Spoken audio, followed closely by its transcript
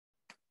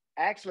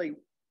actually,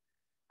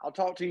 I'll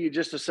talk to you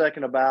just a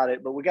second about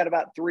it, but we got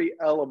about 3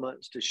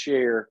 elements to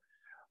share.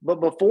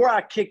 But before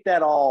I kick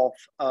that off,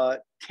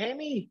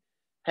 Tammy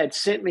had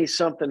sent me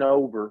something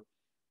over.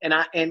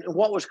 And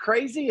what was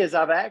crazy is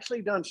I've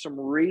actually done some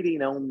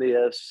reading on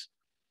this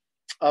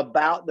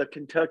about the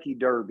Kentucky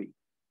Derby.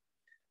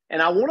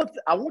 And I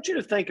want you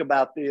to think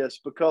about this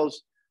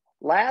because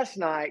last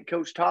night,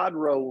 Coach Todd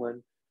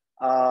Rowland,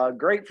 a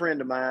great friend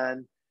of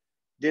mine,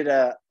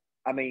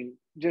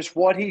 just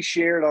what he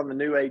shared on the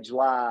New Age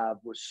Live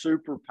was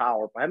super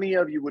powerful. How many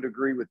of you would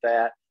agree with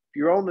that? If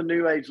you're on the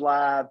New Age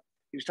Live,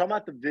 he was talking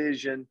about the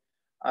vision.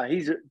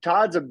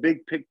 Todd's a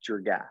big picture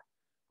guy.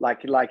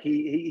 Like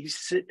he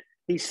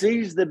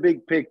sees the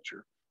big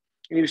picture.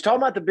 And he was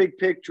talking about the big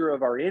picture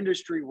of our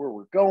industry, where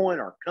we're going,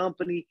 our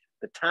company,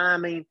 the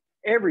timing,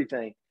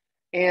 everything.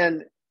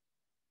 And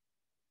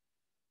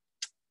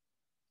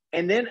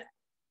then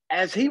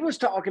as he was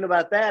talking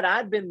about that,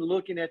 I'd been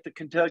looking at the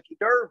Kentucky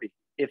Derby.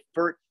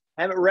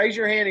 Raise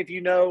your hand if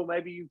you know,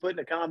 maybe you put in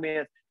the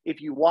comments,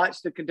 if you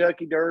watched the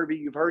Kentucky Derby,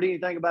 you've heard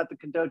anything about the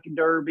Kentucky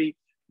Derby,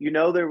 you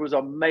know there was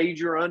a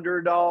major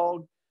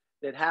underdog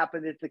that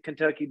happened at the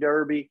Kentucky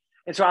Derby.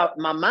 And so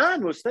my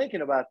mind was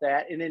thinking about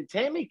that. And then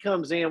Tammy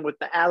comes in with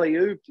the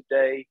alley-oop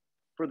today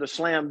for the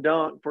slam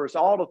dunk for us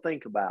all to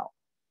think about.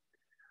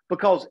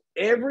 Because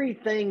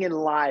everything in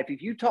life,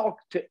 if you talk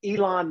to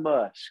Elon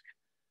Musk,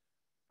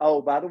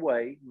 oh, by the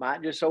way,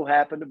 might just so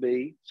happen to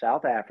be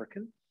South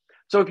African.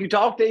 So if you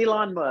talk to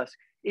Elon Musk,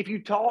 if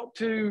you talk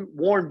to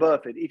Warren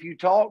Buffett, if you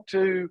talk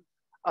to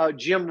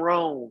Jim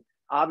Rohn,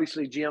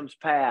 obviously Jim's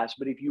passed,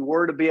 but if you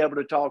were to be able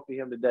to talk to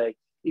him today,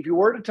 if you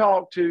were to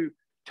talk to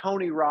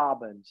Tony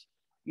Robbins,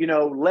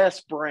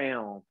 Les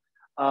Brown,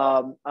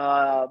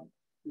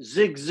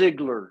 Zig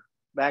Ziglar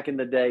back in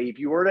the day, if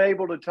you were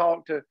able to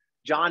talk to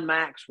John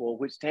Maxwell,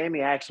 which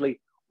Tammy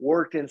actually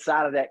worked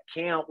inside of that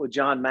camp with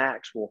John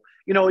Maxwell,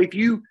 if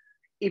you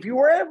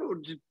were able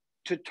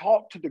to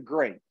talk to the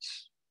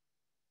greats,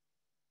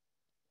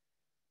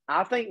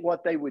 I think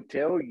what they would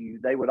tell you,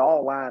 they would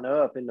all line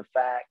up in the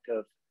fact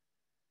of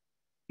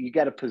you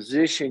got to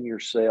position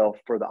yourself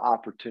for the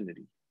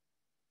opportunity.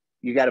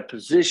 You got to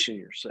position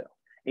yourself.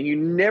 And you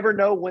never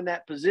know when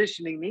that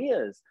positioning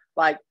is.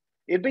 Like,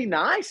 it'd be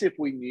nice if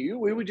we knew.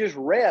 We would just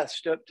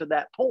rest up to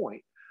that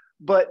point.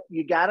 But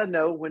you got to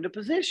know when to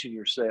position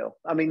yourself.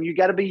 I mean, you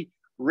got to be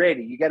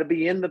ready. You got to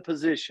be in the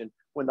position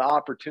when the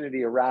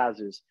opportunity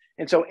arises.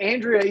 And so,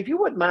 Andrea, if you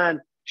wouldn't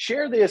mind,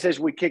 share this as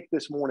we kick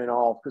this morning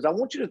off, because I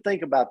want you to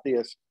think about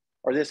this,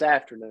 or this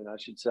afternoon, I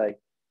should say.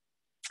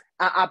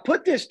 I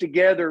put this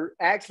together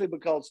actually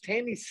because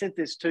Tammy sent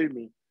this to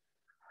me.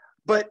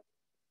 But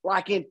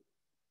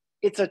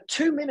it's a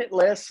 2-minute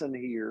lesson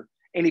here.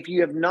 And if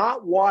you have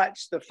not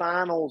watched the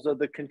finals of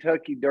the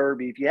Kentucky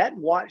Derby, if you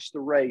hadn't watched the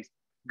race,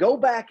 go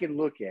back and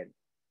look at it.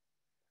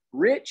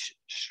 Rich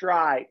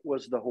Strike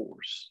was the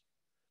horse.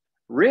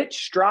 Rich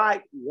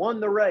Strike won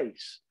the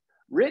race.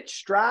 Rich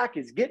Strike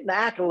is getting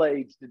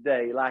accolades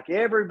today, like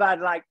everybody,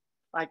 like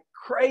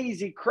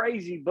crazy.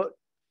 But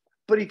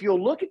if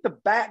you'll look at the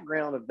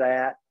background of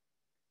that,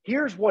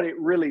 here's what it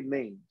really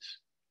means.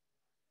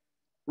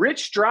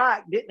 Rich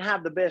Strike didn't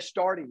have the best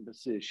starting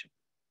position.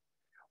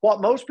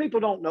 What most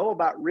people don't know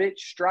about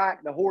Rich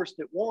Strike, the horse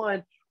that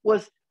won,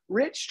 was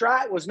Rich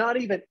Strike was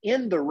not even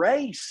in the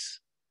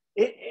race.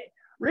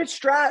 Rich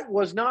Strike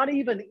was not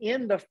even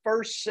in the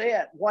first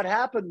set. What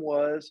happened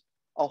was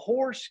a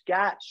horse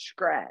got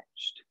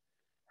scratched.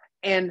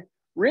 And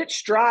Rich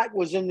Strike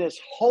was in this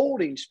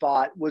holding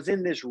spot, was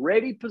in this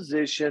ready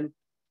position.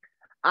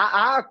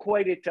 I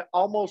equate it to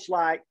almost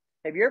like,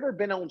 have you ever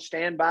been on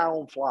standby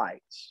on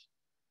flights?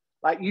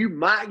 Like, you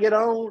might get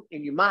on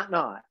and you might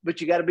not, but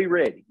you got to be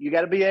ready. You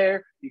got to be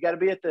there. You got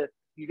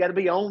to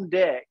be on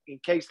deck in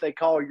case they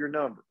call your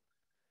number.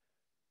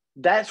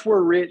 That's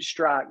where Rich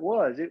Strike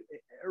was.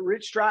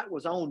 Rich Strike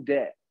was on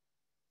deck.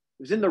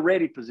 He was in the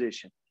ready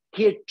position.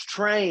 He had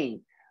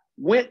trained,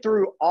 went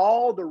through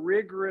all the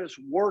rigorous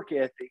work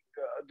ethic,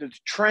 the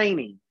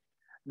training.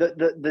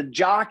 The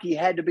jockey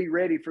had to be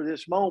ready for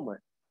this moment,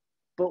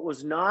 but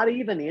was not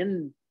even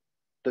in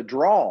the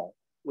draw,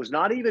 was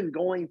not even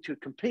going to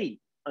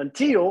compete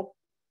until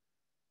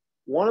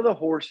one of the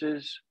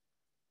horses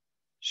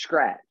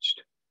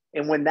scratched.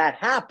 And when that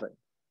happened,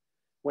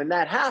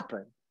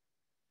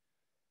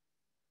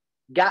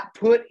 got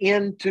put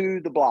into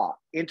the block,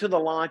 into the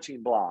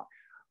launching block.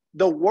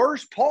 The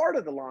worst part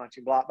of the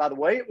launching block, by the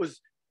way, it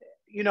was,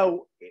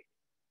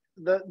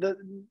 the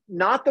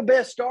not the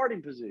best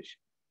starting position.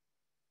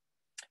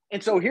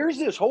 And so here's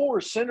this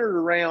horse centered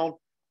around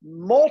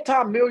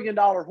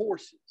multi-million-dollar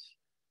horses.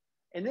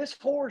 And this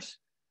horse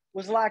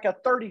was like a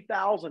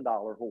 $30,000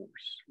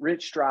 horse,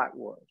 Rich Strike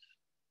was.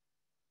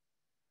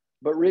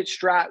 But Rich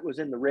Strike was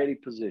in the ready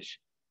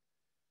position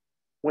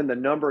when the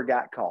number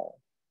got called.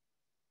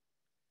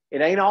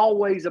 It ain't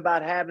always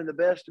about having the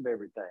best of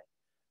everything,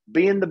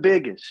 being the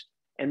biggest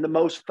and the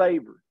most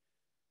favored.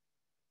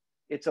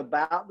 It's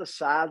about the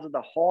size of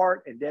the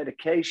heart and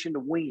dedication to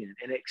win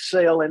and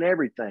excel in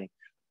everything.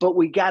 But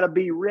we got to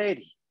be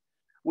ready.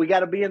 We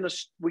got to be in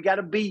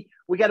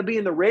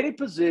the ready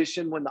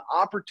position when the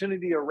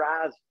opportunity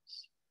arises.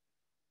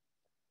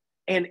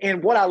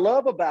 And what I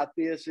love about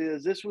this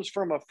is this was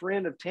from a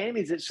friend of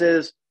Tammy's that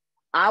says,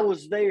 I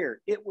was there.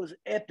 It was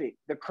epic.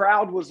 The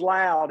crowd was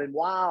loud and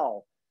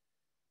wild.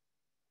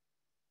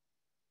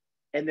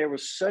 And there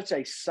was such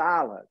a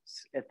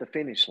silence at the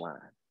finish line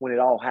when it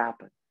all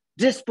happened.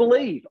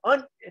 Disbelief.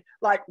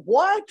 Like,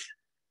 what?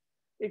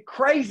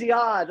 Crazy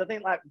odds. I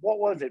think, like, what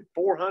was it?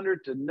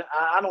 400 to,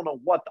 I don't know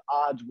what the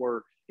odds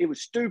were. It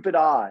was stupid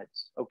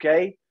odds,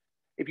 okay?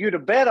 If you'd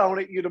have bet on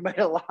it, you'd have made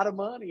a lot of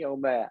money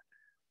on that.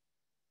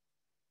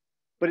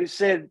 But it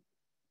said,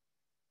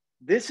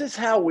 this is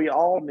how we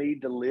all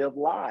need to live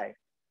life.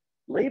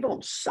 Leave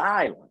them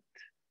silent.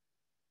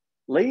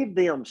 Leave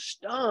them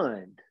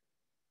stunned.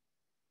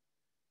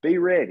 Be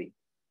ready.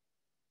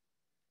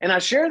 And I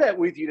share that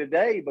with you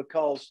today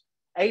because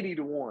 80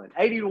 to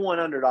 1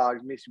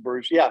 underdogs, Missy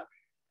Bruce. Yeah.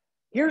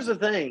 Here's the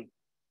thing.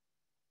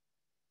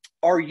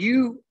 Are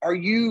you,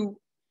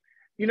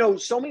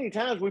 so many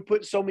times we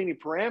put so many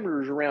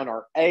parameters around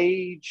our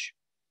age,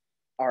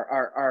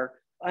 our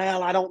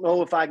well, I don't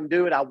know if I can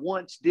do it. I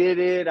once did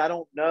it. I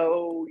don't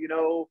know.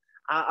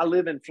 I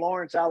live in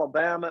Florence,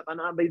 Alabama. It might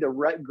not be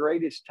the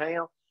greatest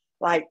town.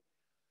 Like,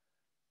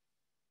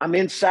 I'm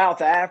in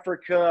South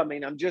Africa. I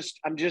mean, I'm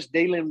just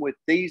dealing with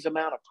these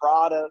amount of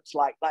products.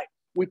 Like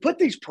we put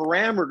these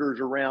parameters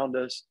around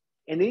us,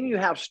 and then you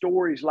have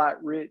stories like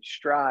Rich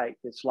Strike.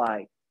 It's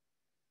like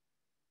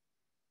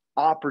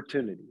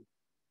opportunity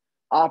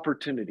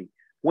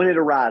when it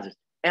arises.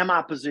 Am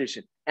I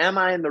positioned? Am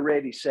I in the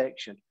ready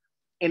section?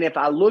 And if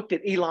I looked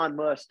at Elon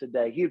Musk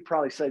today, he would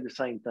probably say the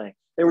same thing.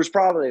 There was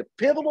probably a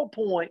pivotal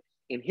point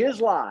in his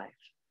life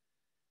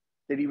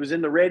that he was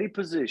in the ready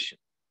position.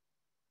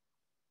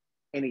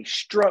 And he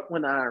struck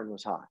when the iron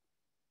was hot.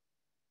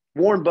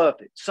 Warren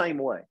Buffett, same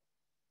way.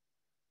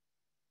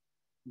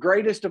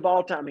 Greatest of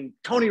all time. I mean,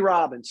 Tony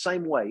Robbins,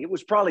 same way. It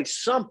was probably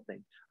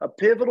something, a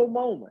pivotal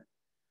moment.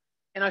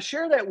 And I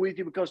share that with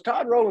you because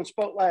Todd Rowland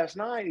spoke last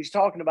night. He's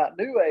talking about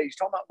New Age,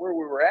 talking about where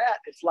we were at.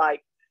 It's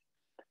like,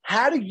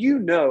 how do you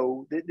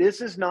know that this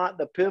is not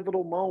the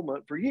pivotal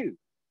moment for you?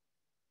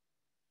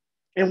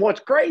 And what's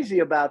crazy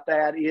about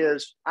that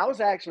is I was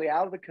actually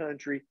out of the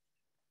country.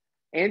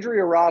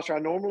 Andrea Rosser, I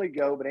normally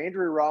go, but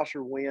Andrea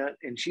Rosser went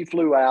and she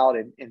flew out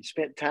and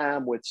spent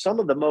time with some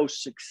of the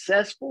most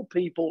successful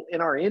people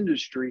in our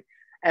industry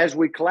as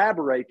we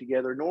collaborate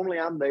together. Normally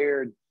I'm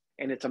there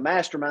and it's a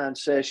mastermind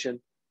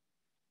session.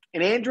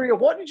 And Andrea,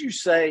 what did you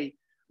say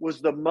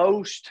was the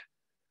most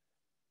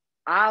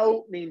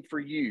eye-opening for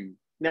you?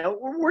 Now,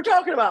 we're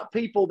talking about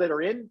people that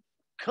are in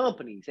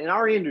companies in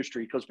our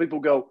industry because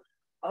people go,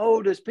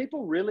 oh, does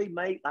people really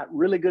make like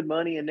really good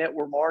money in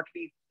network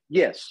marketing?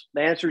 Yes.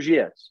 The answer is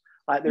yes.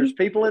 Like there's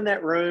people in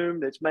that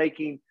room that's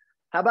making,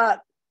 how about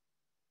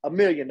 $1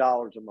 million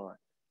a month?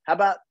 How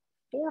about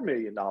 $4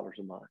 million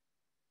a month?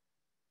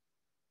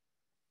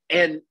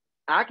 And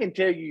I can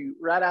tell you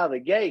right out of the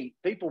gate,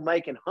 people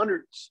making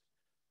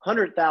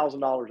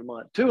 $100,000 a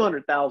month,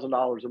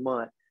 $200,000 a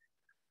month.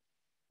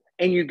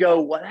 And you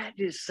go, well, that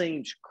just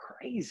seems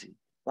crazy.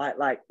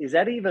 Like, is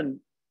that even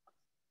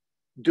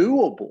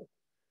doable?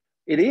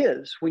 It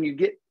is when you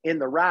get in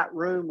the right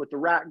room with the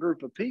right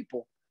group of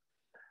people.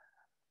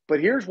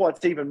 But here's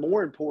what's even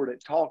more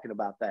important talking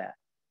about that.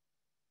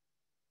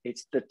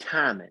 It's the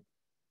timing.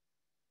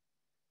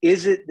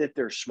 Is it that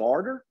they're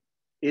smarter?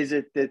 Is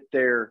it that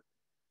they're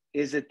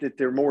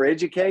more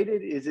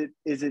educated? Is it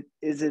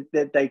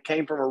that they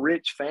came from a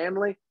rich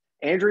family?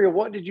 Andrea,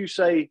 what did you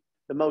say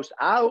the most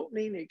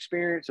eye-opening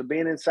experience of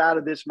being inside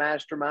of this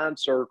mastermind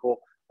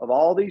circle of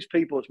all these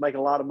people that's making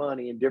a lot of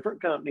money in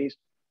different companies?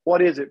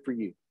 What is it for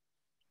you?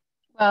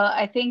 Well,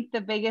 I think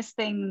the biggest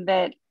thing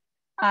that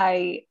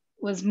I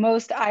was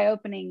most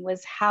eye-opening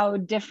was how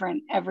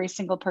different every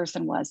single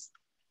person was.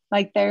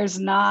 Like there's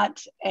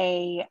not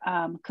a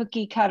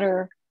cookie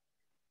cutter.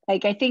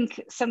 Like I think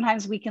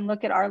sometimes we can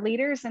look at our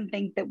leaders and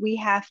think that we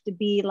have to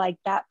be like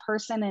that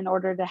person in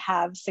order to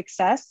have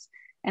success.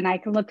 And I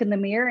can look in the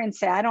mirror and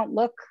say, I don't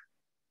look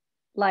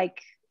like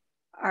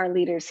our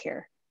leaders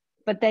here.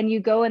 But then you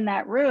go in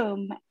that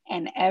room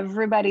and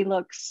everybody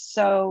looks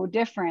so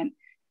different.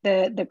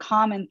 The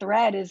common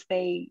thread is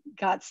they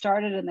got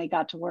started and they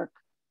got to work.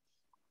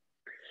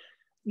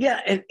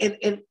 Yeah,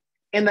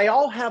 and they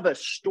all have a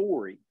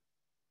story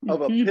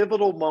of a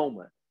pivotal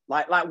moment.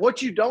 Like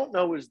what you don't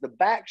know is the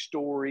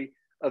backstory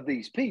of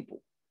these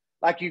people.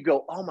 Like you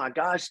go, oh my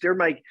gosh,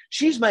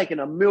 she's making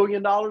 $1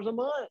 million a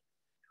month.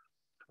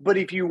 But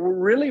if you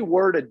really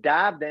were to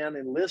dive down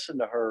and listen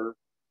to her,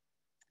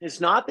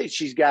 it's not that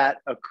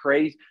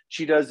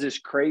she does this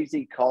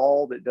crazy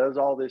call that does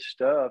all this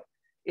stuff.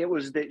 It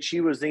was that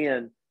she was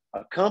in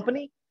a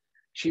company,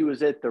 she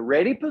was at the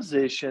ready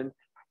position,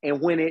 and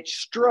when it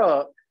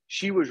struck,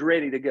 she was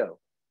ready to go,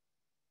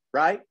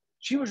 right?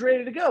 She was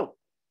ready to go.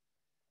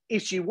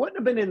 If she wouldn't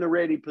have been in the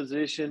ready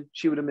position,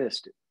 she would have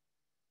missed it.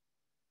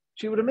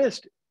 She would have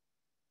missed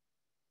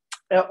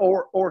it.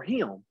 Or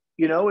him,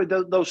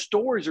 those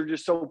stories are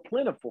just so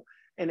plentiful.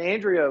 And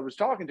Andrea was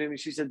talking to me.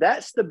 She said,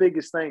 that's the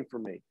biggest thing for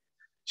me.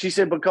 She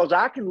said, because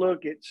I can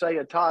look at, say,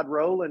 a Todd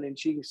Rowland, and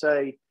she can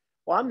say,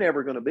 well, I'm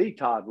never going to be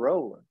Todd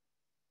Rowland.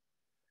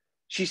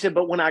 She said,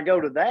 but when I go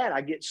to that,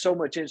 I get so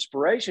much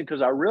inspiration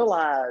because I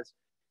realize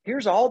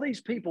here's all these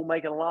people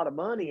making a lot of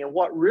money. And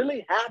what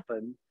really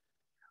happened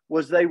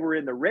was they were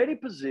in the ready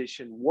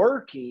position,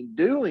 working,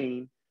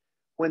 doing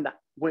when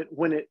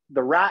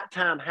the right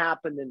time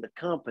happened in the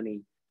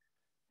company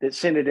that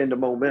sent it into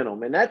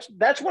momentum. And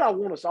that's what I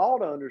want us all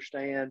to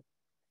understand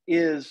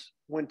is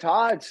when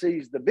Todd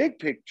sees the big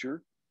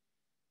picture,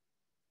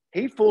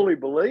 he fully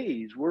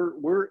believes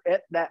we're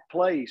at that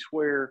place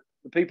where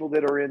the people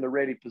that are in the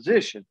ready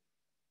position.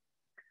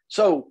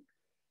 So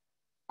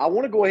I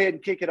want to go ahead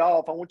and kick it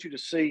off. I want you to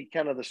see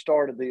kind of the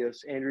start of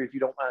this, Andrew, if you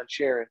don't mind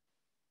sharing.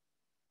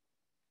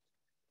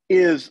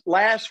 Is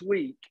last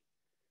week,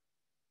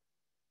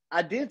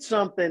 I did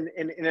something,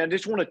 and I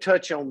just want to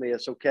touch on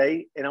this,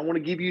 okay? And I want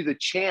to give you the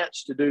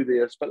chance to do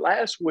this. But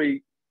last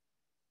week,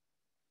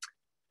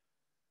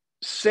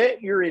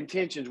 set your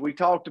intentions. We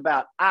talked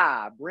about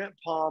Brent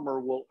Palmer,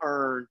 will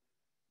earn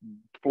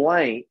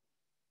blank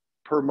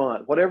per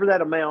month, whatever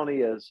that amount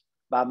is,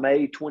 by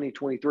May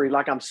 2023.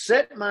 Like I'm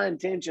setting my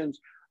intentions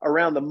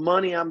around the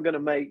money I'm going to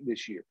make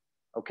this year,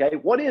 okay?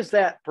 What is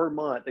that per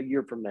month a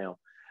year from now?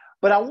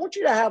 But I want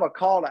you to have a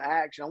call to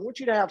action. I want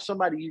you to have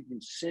somebody you can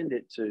send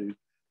it to.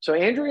 So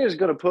Andrea is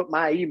going to put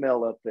my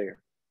email up there,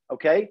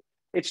 okay?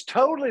 It's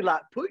totally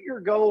like put your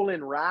goal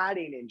in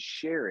writing and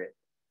share it.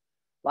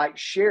 Like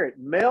share it.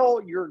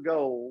 Mail your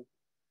goal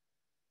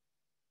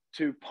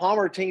to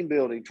Palmer Team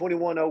Building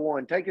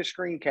 2101. Take a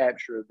screen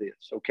capture of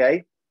this,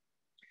 okay?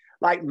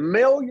 Like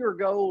mail your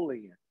goal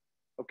in,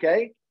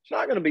 okay? It's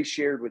not going to be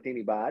shared with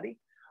anybody,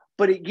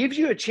 but it gives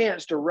you a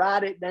chance to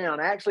write it down.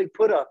 Actually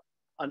put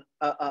an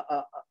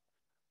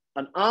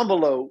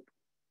envelope,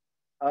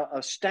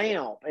 a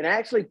stamp, and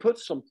actually put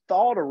some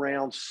thought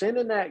around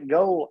sending that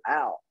goal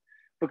out.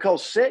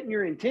 Because setting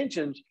your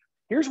intentions,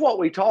 here's what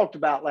we talked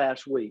about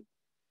last week,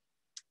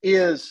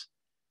 is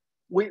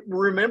we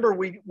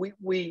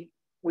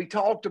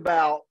talked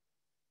about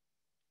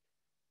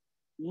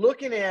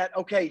looking at,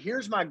 okay,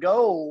 here's my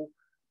goal,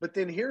 but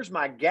then here's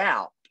my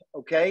gap,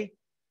 okay?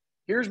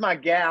 Here's my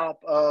gap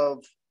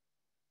of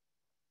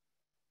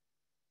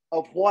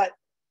what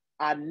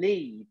I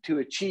need to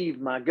achieve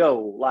my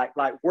goal. Like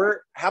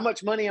how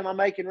much money am I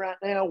making right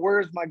now?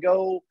 Where's my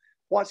goal?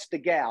 What's the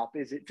gap?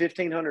 Is it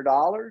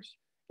 $1,500?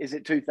 Is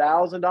it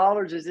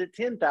 $2,000? Is it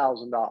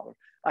 $10,000?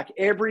 Like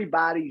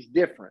everybody's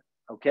different,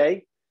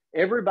 okay?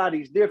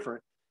 Everybody's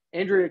different.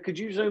 Andrea, could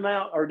you zoom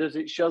out, or does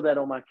it show that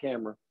on my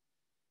camera?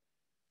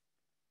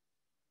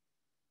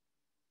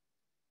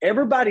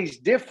 Everybody's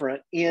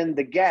different in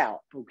the gap,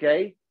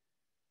 okay?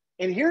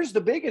 And here's the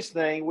biggest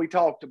thing we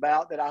talked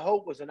about that I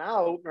hope was an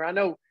eye-opener. I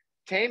know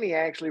Tammy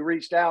actually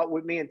reached out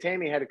with me, and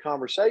Tammy had a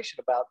conversation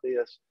about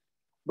this,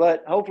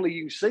 but hopefully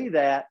you see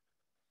that.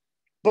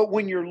 But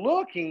when you're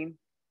looking,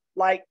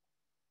 like,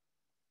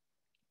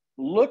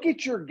 look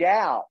at your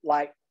gap.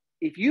 Like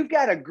if you've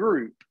got a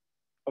group,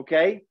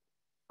 okay,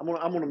 I'm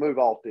gonna move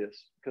off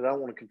this because I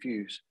don't want to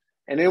confuse,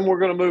 and then we're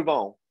going to move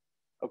on,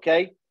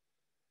 okay?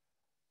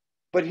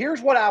 But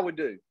here's what I would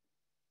do.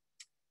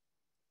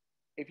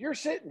 If you're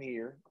sitting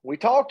here, we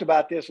talked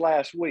about this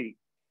last week,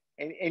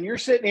 and you're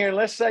sitting here, and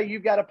let's say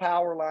you've got a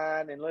power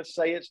line, and let's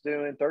say it's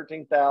doing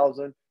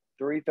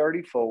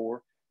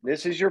 13,334.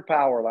 This is your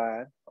power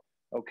line,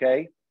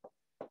 okay?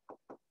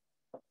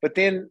 But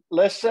then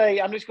let's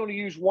say, I'm just going to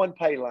use one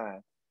pay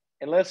line,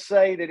 and let's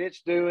say that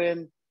it's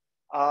doing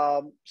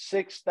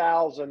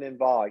 6,000 in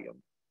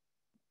volume,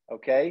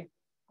 okay?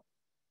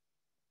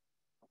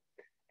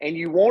 And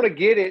you want to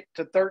get it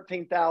to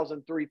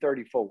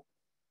 13,334.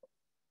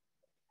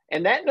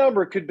 And that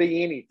number could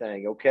be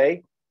anything,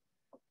 okay?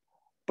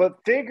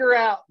 But figure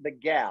out the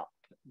gap.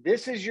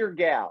 This is your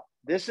gap.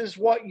 This is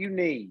what you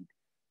need,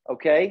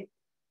 okay?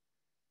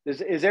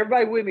 Is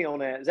everybody with me on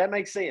that? Does that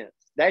make sense?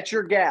 That's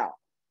your gap.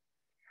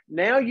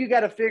 Now you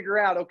got to figure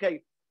out,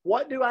 okay,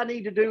 what do I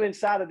need to do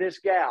inside of this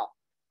gap?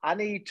 I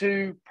need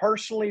to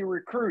personally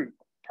recruit,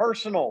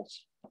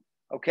 personals,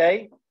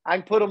 okay? I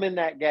can put them in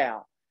that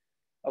gap,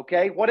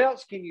 okay? What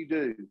else can you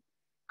do?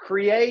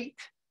 Create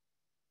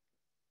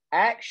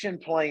action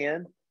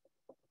plan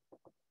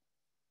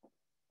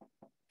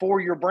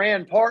for your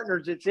brand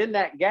partners that's in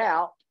that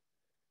gap,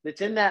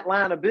 that's in that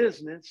line of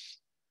business,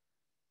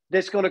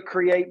 that's going to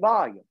create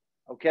volume,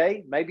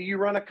 okay? Maybe you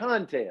run a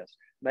contest.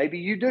 Maybe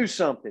you do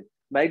something.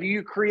 Maybe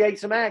you create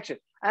some action.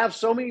 I have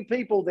so many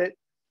people that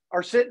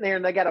are sitting there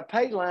and they got a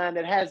pay line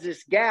that has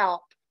this gap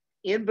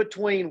in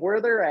between where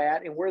they're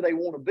at and where they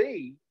want to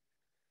be.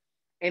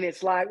 And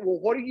it's like, well,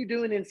 what are you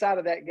doing inside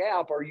of that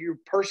gap? Are you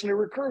personally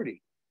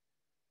recruiting?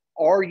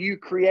 Are you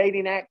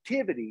creating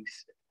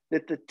activities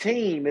that the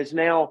team is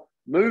now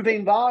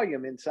moving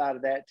volume inside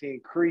of that to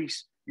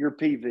increase your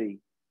PV?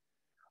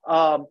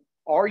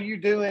 Are you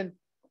doing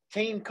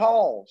team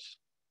calls?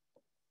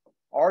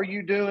 Are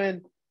you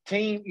doing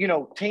team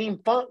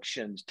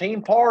functions,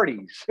 team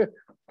parties,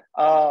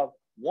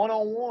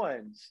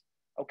 one-on-ones,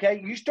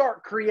 Okay. You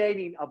start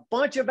creating a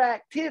bunch of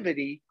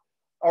activity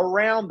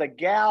around the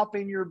gap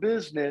in your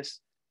business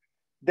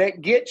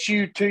that gets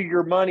you to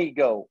your money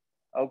goal.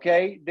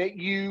 Okay. That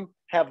you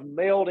have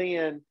mailed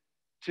in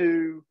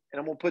to, and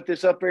I'm going to put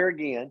this up there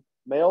again,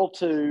 mail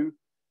to,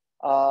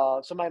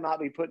 somebody might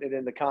be putting it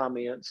in the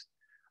comments,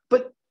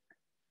 but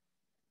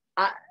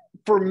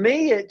for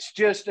me, it's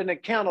just an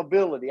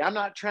accountability. I'm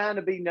not trying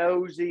to be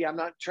nosy. I'm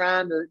not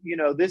trying to,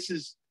 this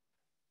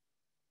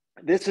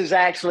is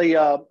actually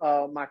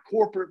my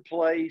corporate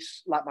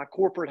place, like my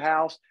corporate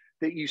house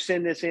that you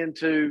send this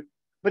into.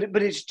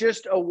 But it's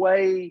just a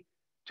way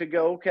to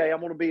go, okay, I'm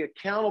going to be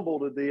accountable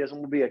to this. I'm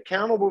going to be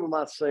accountable to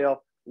myself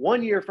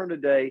 1 year from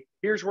today.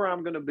 Here's where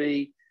I'm going to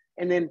be.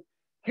 And then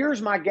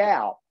here's my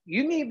gal.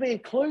 You need to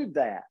include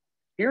that.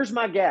 Here's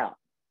my gal.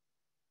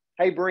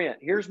 Hey, Brent,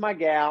 here's my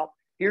gal.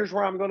 Here's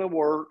where I'm going to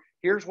work.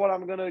 Here's what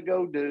I'm going to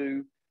go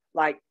do.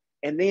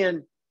 And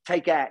then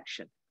take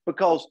action.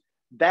 Because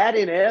that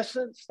in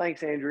essence,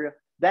 thanks, Andrea,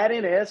 that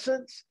in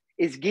essence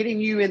is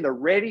getting you in the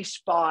ready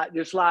spot,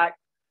 just like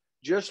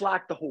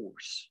the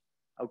horse.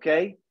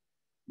 Okay.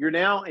 You're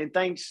now, and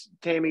thanks,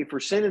 Tammy, for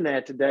sending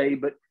that today,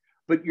 but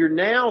you're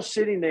now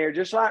sitting there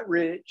just like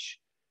Rich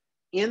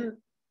in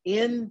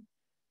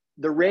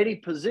the ready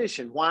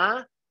position.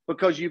 Why?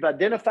 Because you've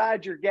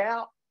identified your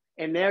gal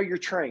and now you're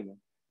training.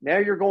 Now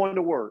you're going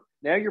to work.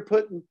 Now you're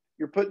putting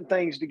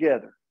things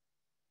together.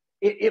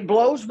 It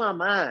blows my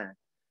mind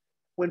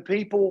when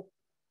people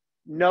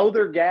know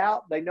their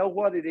gal, they know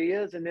what it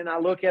is, and then I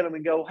look at them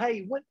and go,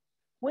 "Hey,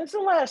 when's the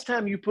last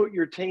time you put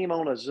your team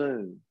on a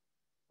Zoom?"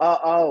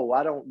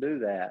 I don't do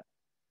that.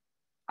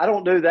 I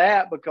don't do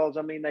that because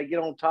they get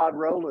on Todd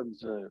Rowland's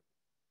Zoom.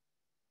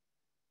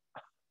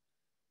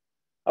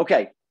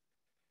 Okay,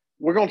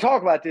 we're going to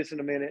talk about this in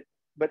a minute,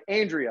 but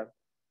Andrea,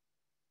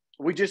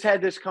 we just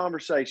had this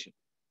conversation.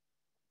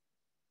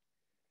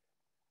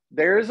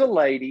 There is a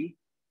lady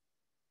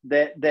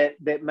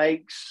that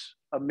makes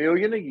 $1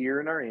 million a year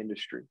in our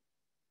industry.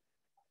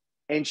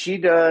 And she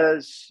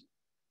does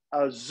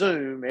a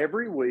Zoom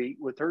every week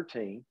with her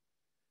team.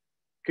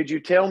 Could you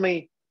tell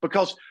me,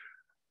 because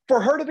for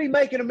her to be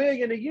making $1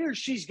 million a year,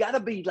 she's got to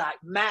be like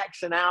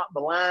maxing out the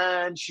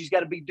line. She's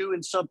got to be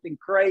doing something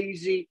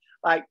crazy.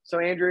 So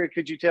Andrea,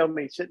 could you tell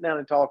me, sitting down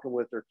and talking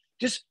with her,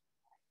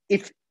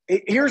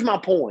 here's my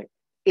point.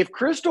 If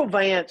Crystal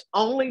Vance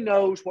only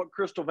knows what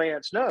Crystal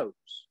Vance knows,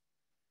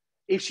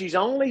 if she's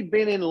only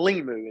been in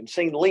Limu and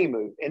seen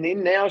Limu, and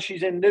then now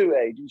she's in New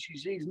Age and she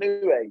sees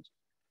New Age,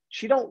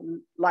 she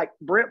don't, like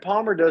Brent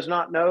Palmer does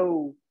not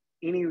know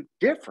any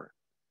different.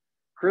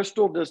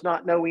 Crystal does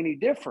not know any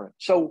different.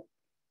 So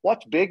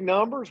what's big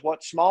numbers?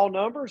 What's small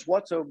numbers?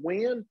 What's a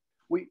win?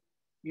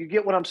 You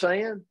get what I'm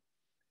saying?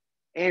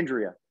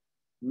 Andrea,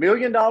 $1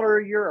 million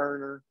a year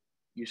earner.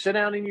 You sit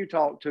down and you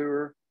talk to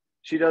her.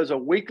 She does a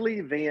weekly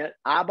event,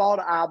 eyeball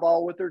to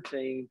eyeball with her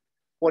team.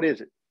 What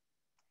is it?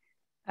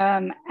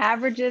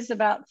 Averages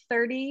about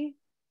 30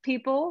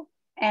 people,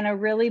 and a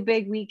really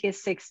big week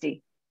is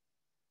 60.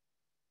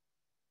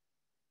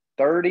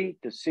 30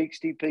 to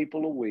 60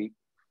 people a week.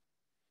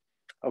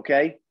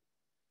 Okay.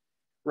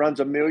 Runs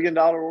 $1 million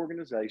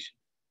organization.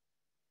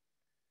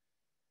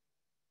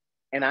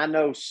 And I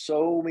know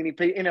so many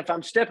people, and if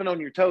I'm stepping on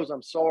your toes,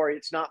 I'm sorry.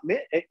 It's not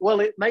meant.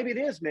 Maybe it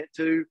is meant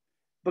to,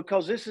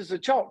 because this is a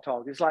chalk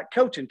talk. It's like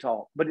coaching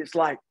talk, but it's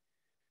like,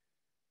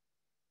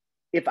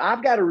 if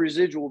I've got a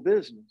residual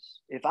business,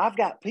 if I've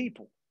got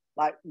people,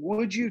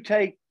 would you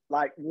take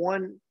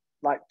one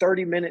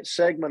 30-minute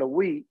segment a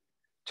week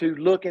to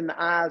look in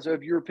the eyes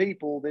of your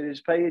people that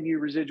is paying you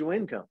residual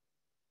income?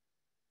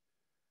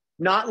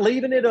 Not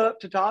leaving it up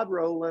to Todd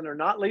Rowland, or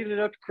not leaving it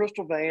up to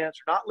Crystal Vance,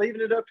 or not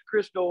leaving it up to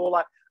Chris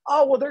Doyle.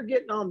 They're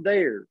getting on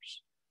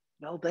theirs.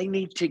 No, they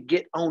need to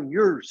get on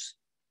yours.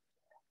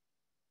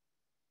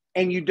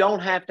 And you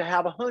don't have to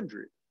have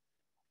 100.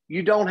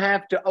 You don't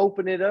have to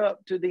open it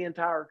up to the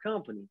entire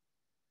company.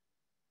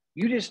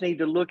 You just need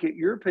to look at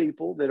your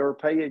people that are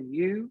paying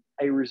you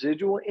a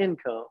residual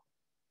income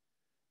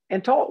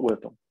and talk with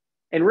them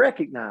and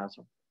recognize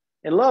them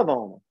and love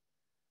on them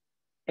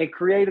and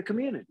create a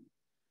community.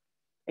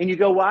 And you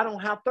go, well, I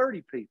don't have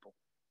 30 people.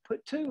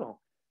 Put 2 on.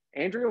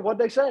 Andrea, what'd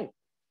they say?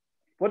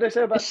 What'd they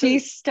say about She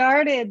 2?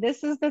 started,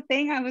 this is the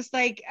thing. I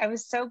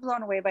was so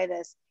blown away by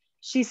this.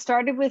 She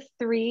started with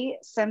 3,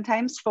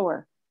 sometimes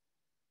 4.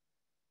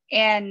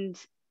 And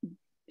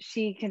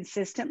she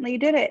consistently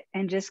did it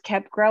and just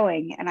kept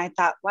growing. And I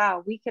thought,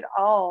 wow, we could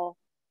all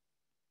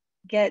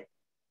get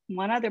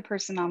one other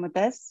person on with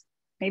us,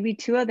 maybe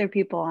 2 other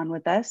people on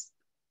with us.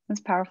 That's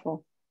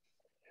powerful.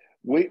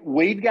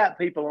 We've got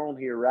people on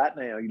here right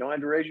now, you don't have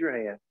to raise your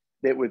hand,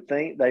 that would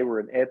think they were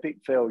an epic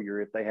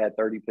failure if they had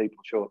 30 people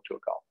show up to a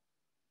call.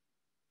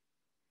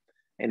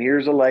 And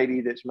here's a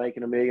lady that's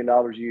making $1 million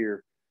a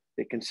year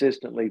that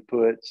consistently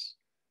puts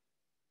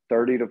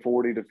 30 to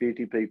 40 to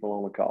 50 people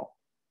on the call.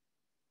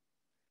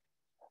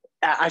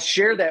 I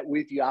share that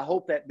with you. I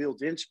hope that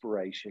builds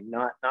inspiration,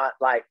 not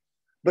like,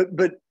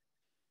 but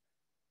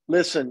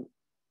listen,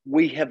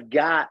 we have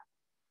got,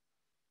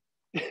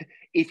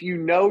 if you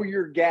know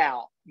your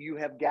gal you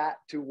have got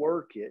to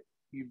work it.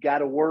 You've got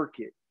to work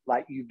it.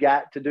 Like, you've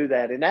got to do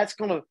that. And that's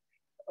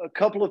a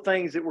couple of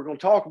things that we're going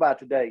to talk about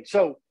today.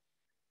 So,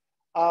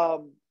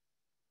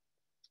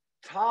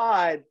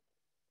 Todd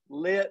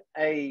lit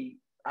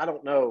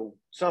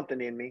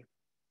something in me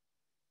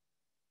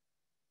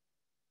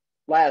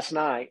last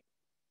night,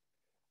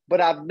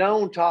 but I've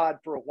known Todd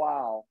for a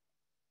while,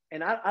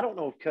 and I don't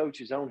know if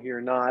Coach is on here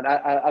or not.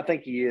 I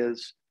think he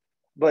is,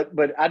 but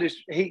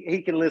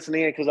he can listen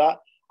in, because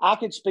I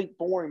could speak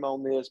for him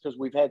on this because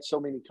we've had so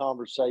many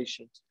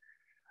conversations.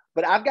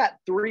 But I've got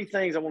 3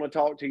 things I want to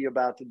talk to you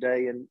about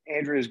today, and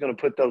Andrea is going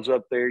to put those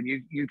up there.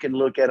 You can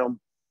look at them.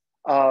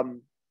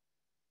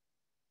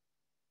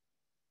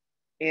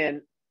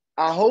 And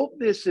I hope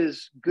this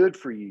is good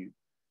for you.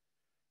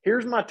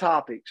 Here's my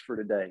topics for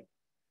today: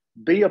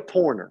 be a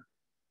pointer,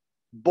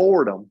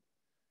 boredom,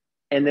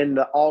 and then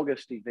the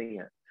August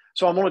event.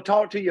 So I'm going to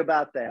talk to you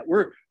about that.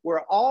 We're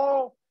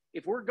all,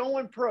 if we're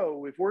going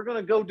pro, if we're going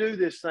to go do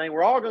this thing,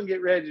 we're all going to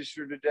get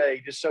registered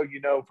today, just so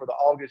you know, for the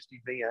August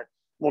event.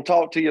 We'll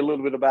talk to you a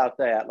little bit about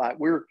that. Like,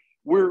 we're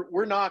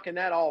knocking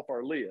that off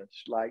our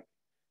list. Like,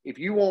 if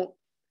you want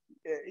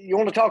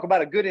to talk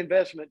about a good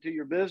investment to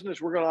your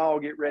business, we're going to all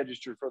get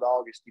registered for the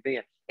August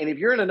event. And if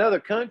you're in another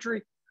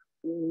country,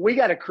 we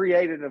got to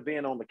create an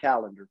event on the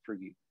calendar for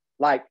you.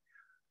 Like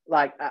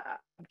I'm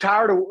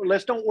tired of,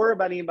 let's don't worry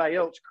about anybody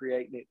else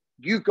creating it.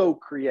 You go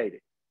create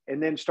it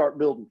and then start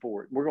building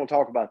for it. We're going to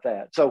talk about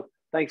that. So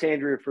thanks,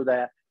 Andrea, for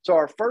that. So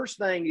our first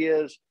thing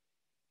is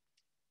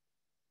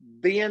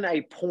being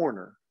a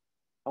pointer.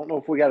 I don't know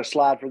if we got a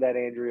slide for that,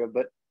 Andrea,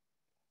 but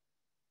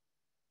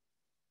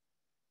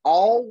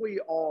all we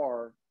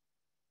are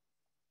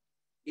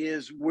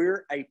is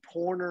we're a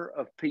pointer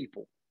of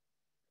people.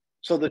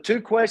 So the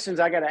 2 questions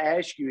I got to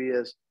ask you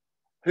is,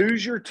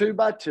 who's your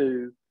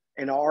 2x2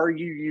 and are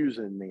you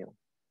using them?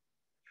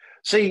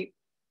 See,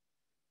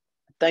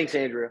 thanks,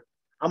 Andrea.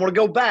 I'm going to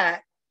go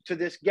back to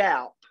this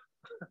gap.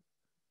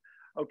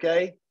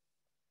 Okay.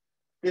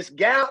 This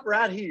gap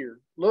right here.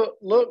 Look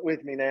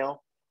with me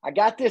now. I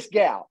got this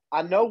gap.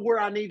 I know where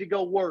I need to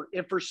go work.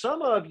 And for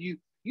some of you,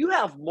 you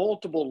have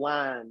multiple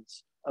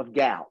lines of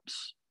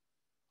gaps,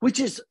 which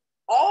is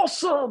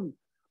awesome.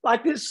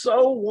 Like, it's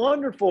so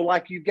wonderful.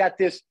 Like, you've got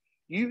this,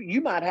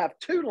 you might have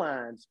 2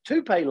 lines,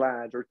 2 pay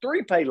lines or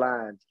 3 pay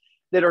lines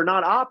that are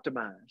not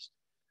optimized.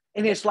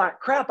 And it's like,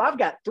 crap, I've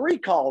got 3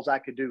 calls I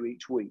could do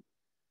each week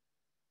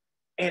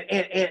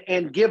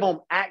and give them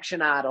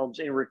action items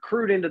and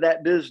recruit into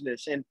that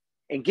business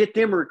and get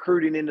them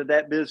recruiting into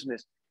that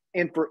business.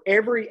 And for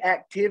every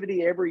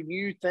activity, every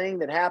new thing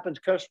that happens,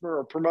 customer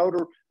or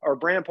promoter or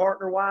brand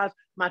partner wise,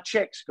 my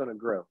check's going to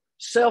grow.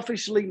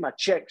 Selfishly, my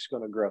check's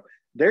going to grow.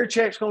 Their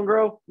check's going to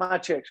grow. My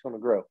check's going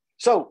to grow.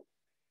 So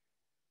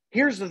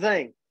here's the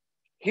thing.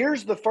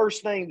 Here's the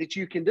first thing that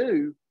you can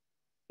do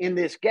in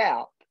this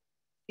gap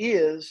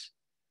is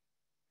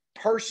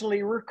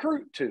personally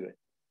recruit to it.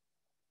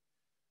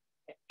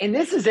 And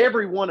this is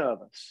every one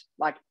of us.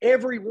 Like,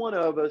 every one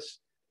of us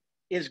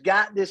has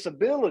got this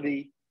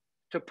ability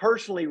to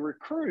personally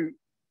recruit.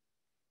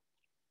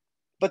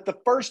 But the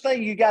first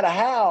thing you got to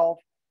have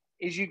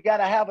is you got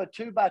to have a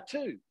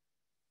 2x2.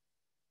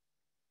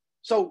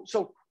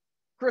 So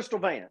Crystal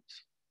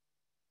Vance,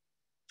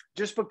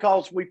 just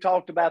because we've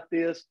talked about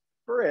this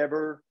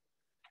forever,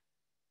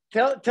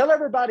 tell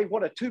everybody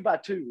what a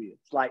 2x2 is.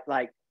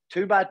 Like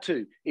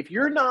 2x2. If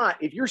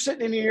you're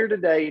sitting in here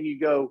today and you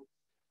go,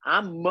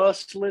 I'm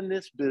muscling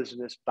this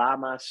business by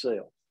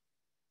myself,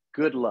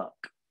 good luck.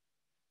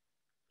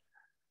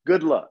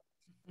 Good luck.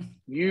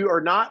 You are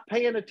not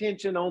paying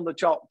attention on the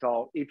chalk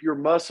talk if you're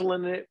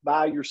muscling it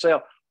by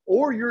yourself,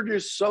 or you're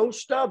just so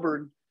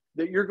stubborn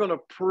that you're going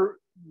to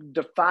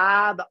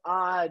defy the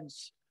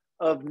odds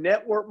of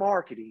network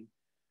marketing,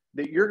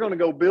 that you're going to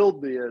go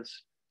build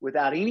this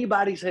without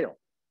anybody's help,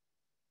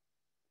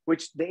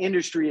 which the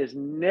industry has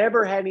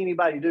never had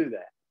anybody do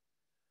that.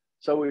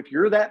 So if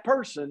you're that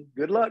person,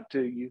 good luck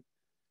to you.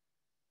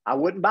 I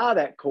wouldn't buy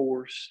that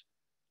course.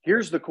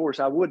 Here's the course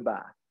I would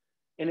buy,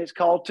 and it's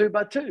called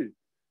 2x2.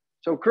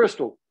 So,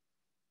 Crystal,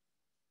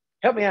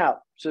 help me out,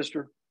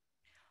 sister.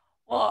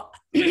 Well,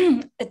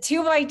 a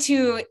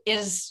 2x2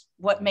 is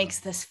what makes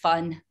this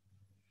fun.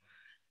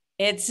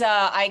 It's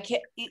I can,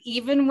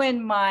 even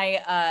when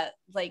my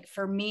like,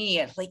 for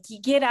me, like,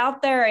 you get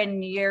out there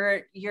and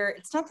you're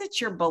it's not that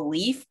your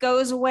belief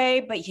goes away,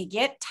 but you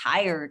get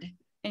tired.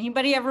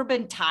 Anybody ever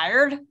been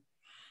tired?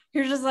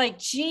 You're just like,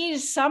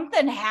 geez,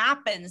 something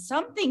happened,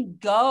 something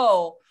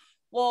go.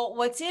 Well,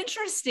 what's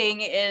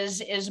interesting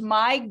is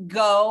my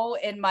go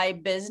in my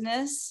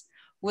business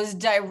was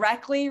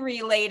directly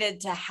related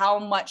to how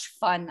much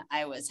fun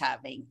I was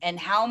having and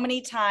how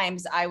many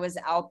times I was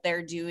out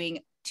there doing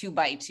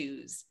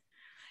 2x2s.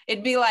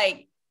 It'd be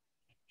like,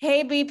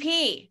 hey,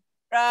 BP,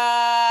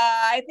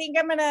 I think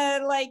I'm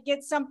gonna like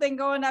get something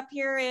going up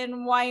here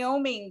in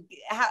Wyoming.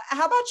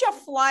 How about you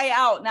fly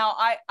out? Now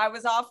I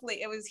was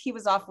he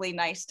was awfully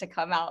nice to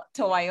come out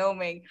to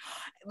Wyoming,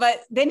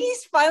 but then he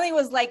finally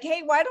was like,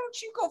 hey, why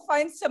don't you go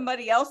find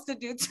somebody else to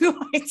do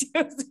 2x2s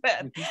with?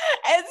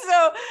 And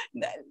so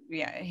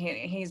yeah,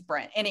 he's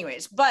Brent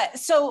anyways. But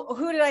so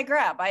who did I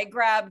grab? I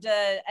grabbed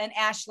an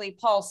Ashley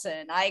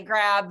Paulson. I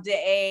grabbed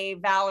a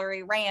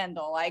Valerie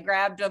Randall. I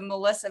grabbed a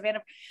Melissa Van.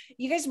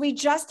 You guys, we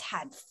just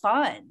had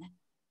fun.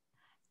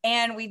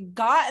 And we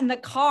got in the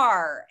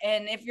car,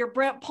 and if you're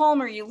Brent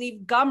Palmer, you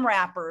leave gum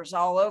wrappers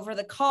all over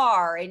the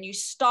car, and you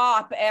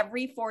stop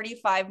every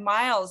 45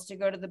 miles to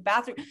go to the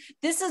bathroom.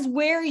 This is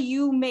where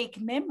you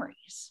make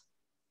memories.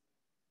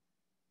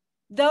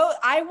 Though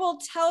I will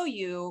tell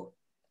you,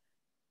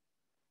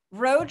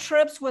 road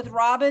trips with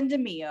Robin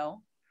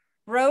DeMeo,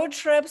 road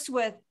trips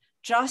with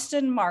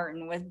Justin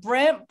Martin, with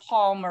Brent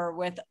Palmer,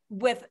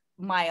 with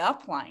my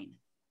upline,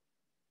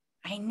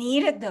 I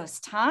needed those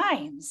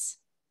times.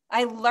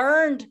 I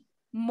learned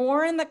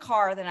more in the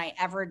car than I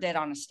ever did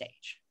on a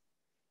stage.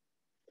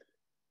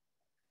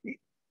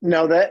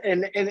 No,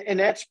 and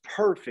that's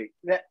perfect.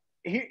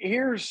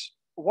 Here's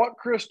what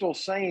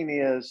Crystal's saying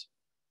is,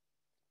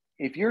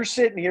 if you're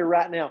sitting here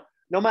right now,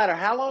 no matter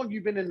how long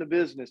you've been in the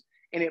business,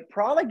 and it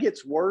probably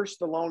gets worse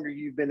the longer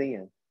you've been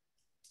in,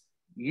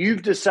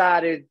 you've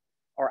decided,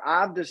 or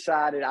I've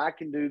decided, I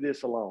can do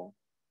this alone.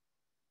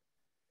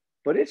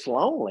 But it's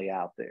lonely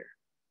out there.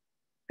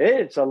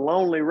 It's a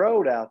lonely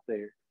road out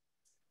there.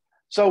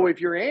 So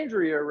if you're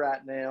Andrea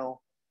right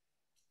now,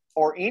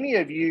 or any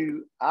of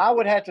you, I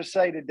would have to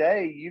say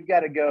today, you've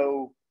got to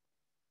go,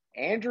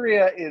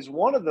 Andrea is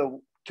one of the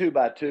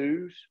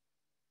 2x2s,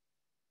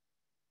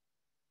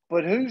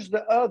 but who's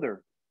the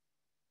other?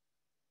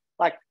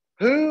 Like,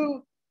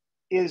 who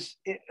is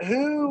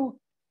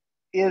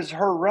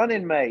her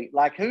running mate?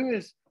 Like, who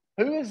is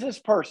this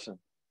person?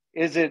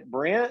 Is it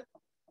Brent?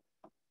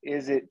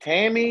 Is it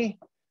Tammy?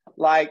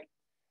 Like,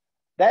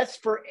 that's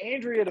for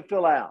Andrea to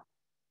fill out.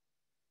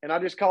 And I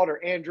just called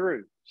her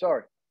Andrew.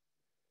 Sorry.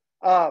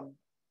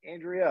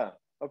 Andrea.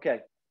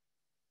 Okay.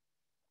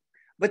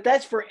 But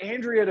that's for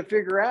Andrea to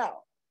figure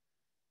out.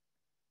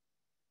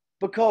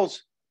 But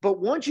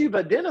once you've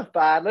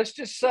identified, let's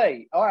just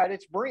say, all right,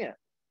 it's Brent.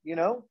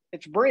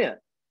 It's Brent.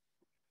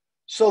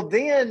 So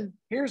then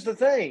here's the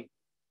thing.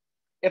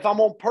 If I'm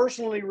going to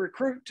personally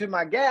recruit to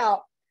my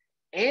gal,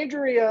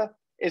 Andrea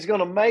is going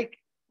to make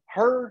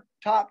her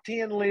top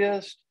 10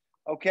 list.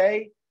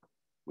 Okay.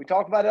 We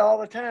talk about it all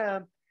the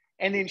time.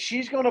 And then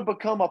she's going to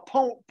become a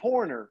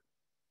pointer.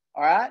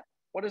 All right.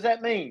 What does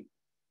that mean?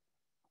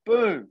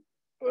 Boom,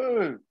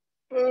 boom,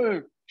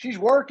 boom. She's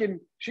working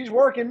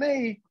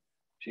me.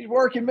 She's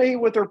working me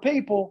with her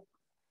people.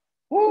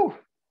 Woo.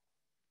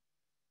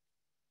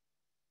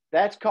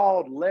 That's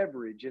called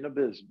leverage in a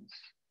business.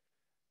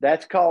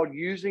 That's called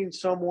using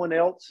someone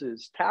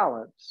else's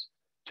talents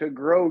to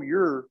grow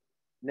your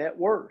net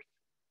worth.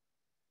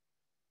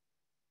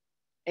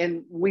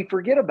 And we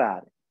forget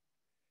about it.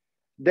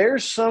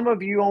 There's some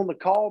of you on the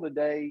call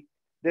today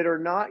that are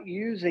not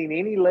using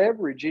any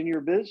leverage in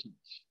your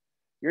business.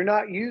 You're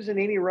not using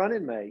any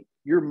running mate.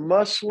 You're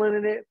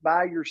muscling it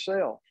by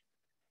yourself.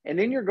 And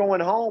then you're going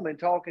home and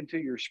talking to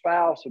your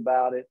spouse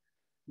about it.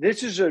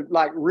 This is a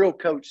real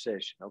coach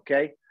session,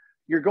 okay?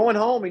 You're going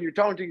home and you're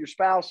talking to your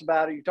spouse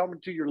about it. You're talking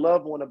to your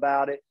loved one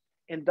about it.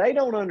 And they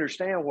don't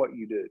understand what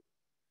you do.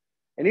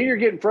 And then you're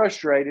getting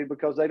frustrated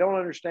because they don't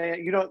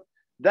understand.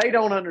 They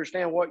don't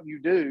understand what you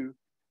do.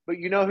 But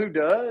you know who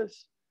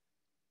does?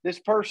 This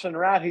person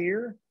right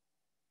here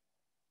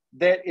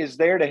that is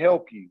there to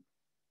help you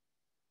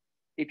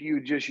if you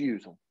would just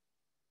use them.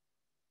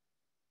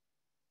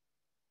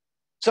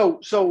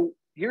 So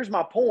here's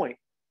my point.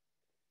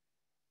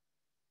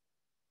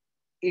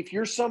 If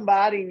you're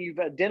somebody and you've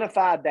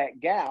identified that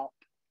gap,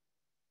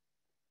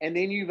 and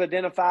then you've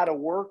identified a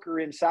worker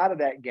inside of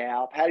that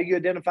gap, how do you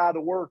identify the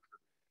worker?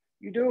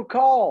 You do a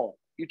call.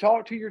 You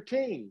talk to your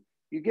team.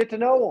 You get to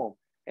know them.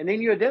 And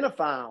then you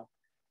identify them.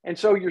 And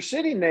so you're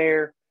sitting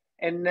there,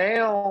 and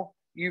now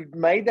you've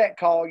made that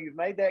call. You've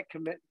made that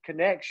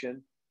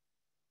connection.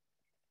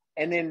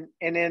 And then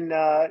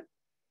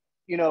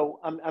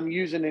I'm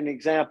using an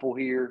example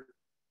here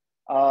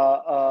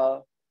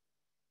of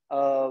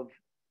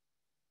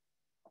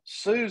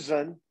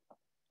Susan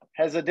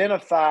has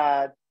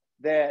identified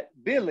that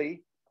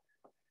Billy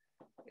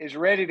is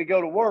ready to go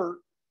to work.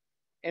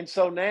 And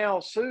so now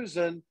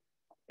Susan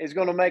is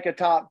going to make a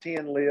top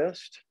 10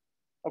 list.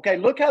 Okay,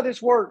 look how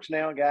this works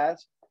now,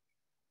 guys.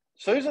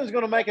 Susan's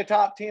going to make a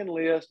top 10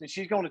 list, and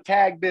she's going to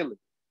tag Billy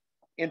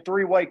in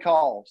three-way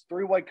calls.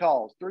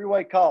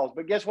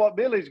 But guess what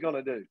Billy's going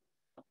to do?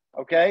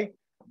 Okay,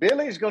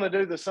 Billy's going to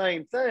do the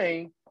same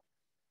thing.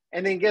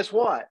 And then guess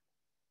what?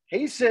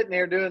 He's sitting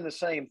there doing the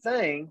same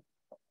thing.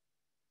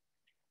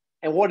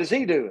 And what is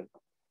he doing?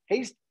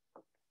 He's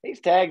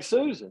tagged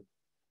Susan.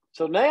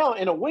 So now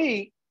in a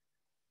week,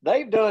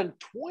 they've done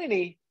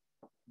 20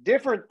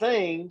 different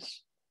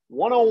things,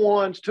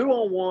 one-on-ones,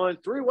 two-on-ones,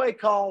 three-way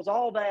calls,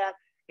 all that.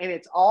 And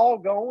it's all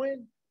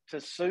going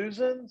to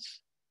Susan's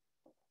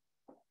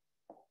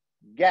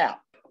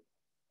gap.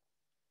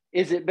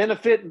 Is it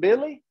benefiting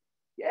Billy?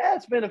 Yeah,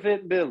 it's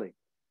benefiting Billy.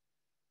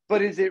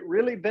 But is it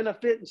really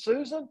benefiting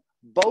Susan?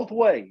 Both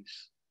ways.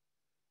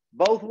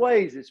 Both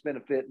ways it's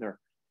benefiting her.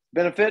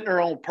 Benefiting her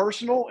on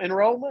personal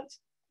enrollments,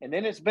 and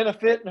then it's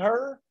benefiting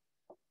her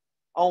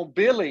on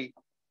Billy,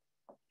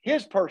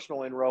 his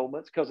personal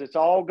enrollments, because it's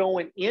all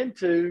going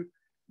into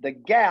the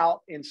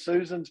gout in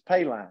Susan's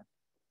pay line.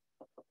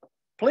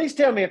 Please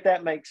tell me if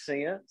that makes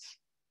sense.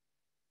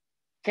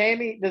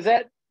 Tammy, does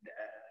that,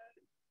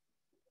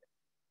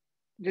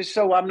 just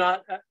so I'm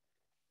not,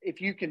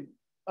 if you can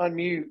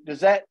unmute,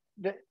 does that,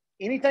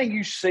 anything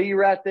you see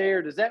right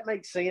there, does that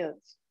make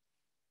sense?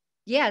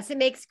 Yes, it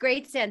makes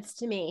great sense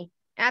to me.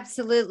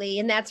 Absolutely.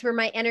 And that's where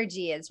my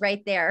energy is,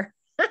 right there.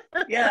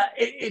 Yeah,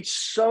 it's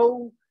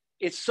so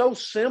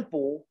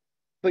simple,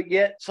 but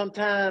yet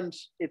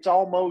sometimes it's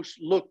almost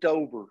looked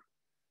over.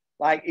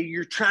 Like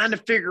you're trying to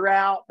figure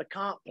out the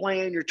comp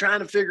plan, you're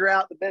trying to figure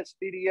out the best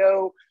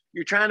video,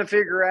 you're trying to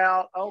figure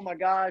out, oh my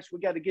gosh, we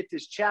got to get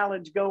this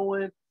challenge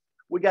going.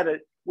 We got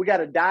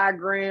a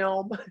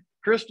diagram.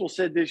 Crystal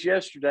said this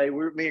yesterday.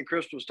 Me and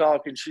Crystal was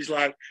talking. She's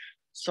like,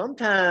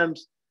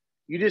 sometimes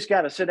you just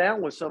got to sit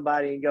down with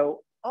somebody and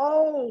go,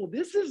 oh,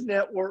 this is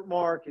network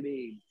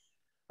marketing.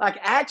 Like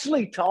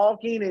actually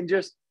talking and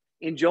just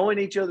enjoying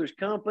each other's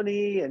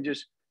company and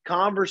just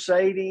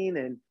conversating.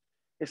 And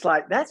it's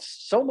like, that's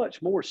so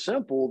much more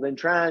simple than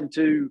trying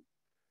to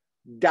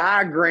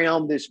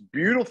diagram this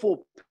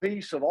beautiful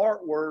piece of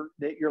artwork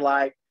that you're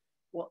like,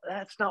 well,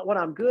 that's not what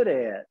I'm good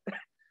at.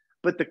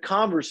 But the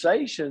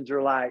conversations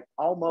are like,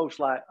 almost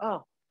like,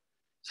 oh,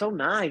 so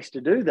nice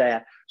to do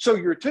that. So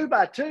your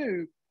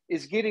 2x2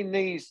 is getting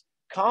these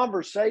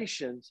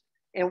conversations,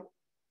 and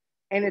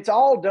it's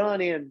all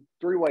done in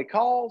three-way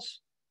calls.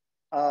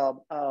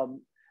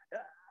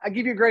 I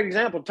give you a great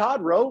example.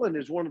 Todd Rowland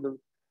is one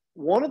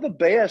of the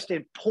best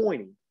in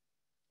pointing.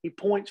 He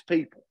points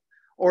people,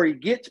 or he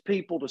gets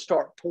people to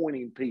start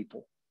pointing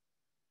people.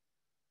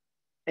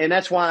 And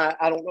that's why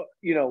I don't know,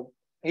 you know,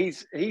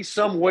 he's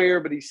somewhere,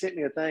 but he sent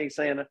me a thing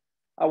saying,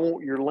 I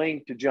want your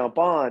link to jump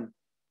on.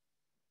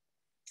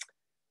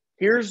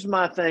 Here's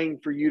my thing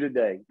for you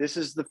today. This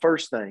is the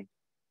first thing.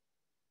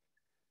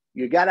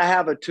 You got to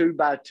have a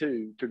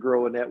 2x2 to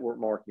grow a network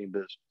marketing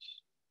business.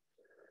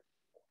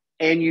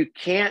 And you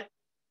can't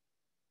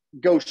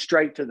go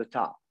straight to the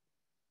top.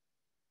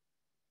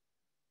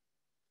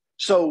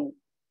 So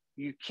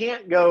you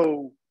can't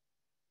go,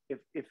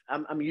 if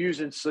I'm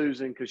using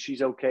Susan because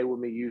she's okay with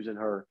me using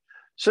her.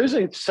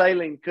 Susan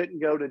Saling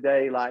couldn't go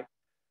today. Like,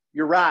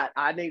 you're right.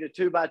 I need a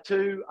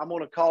 2x2. I'm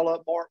going to call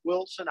up Mark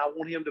Wilson. I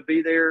want him to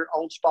be there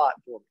on spot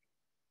for me.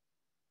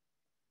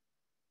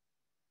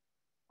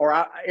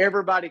 Or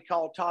everybody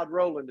called Todd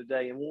Rowland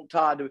today and want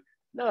Todd to.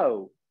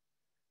 No.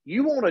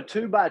 You want a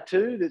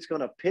 2x2 that's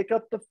going to pick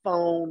up the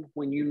phone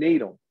when you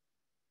need them.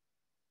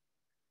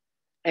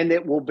 And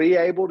that will be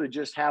able to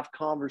just have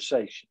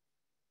conversation.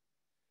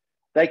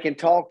 They can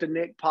talk to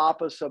Nick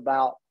Pappas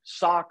about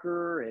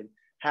soccer and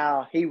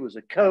how he was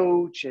a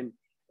coach. And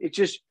it's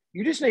just,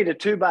 you just need a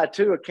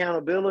 2x2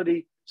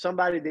 accountability,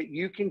 somebody that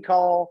you can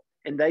call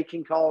and they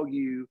can call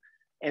you.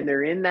 And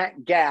they're in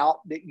that gout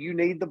that you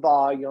need the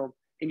volume,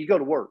 and you go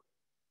to work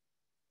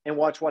and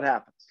watch what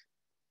happens.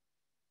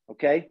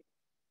 Okay?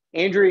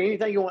 Andrea,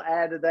 anything you want to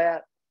add to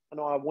that? I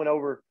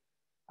know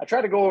I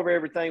try to go over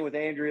everything with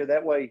Andrea.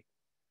 That way.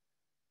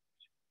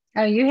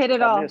 Oh, you hit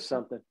it all. I missed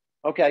something.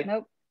 Okay.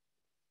 Nope.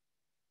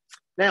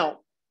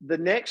 Now, the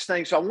next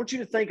thing, so I want you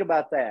to think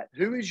about that.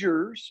 Who is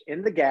yours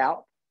in the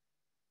gout?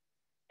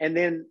 And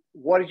then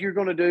what you're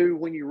going to do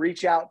when you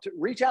reach out to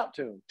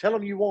them. Tell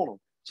them you want them.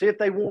 See if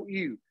they want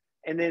you.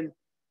 And then,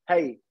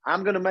 hey,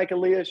 I'm going to make a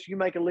list. You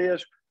make a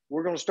list.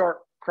 We're going to start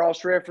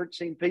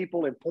cross-referencing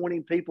people and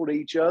pointing people to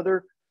each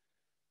other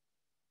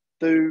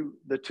through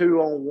the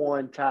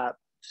 2-on-1 type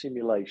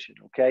simulation,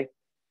 okay?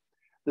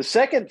 The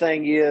second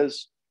thing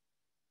is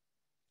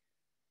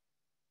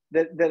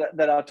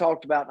that I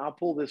talked about, and I'll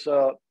pull this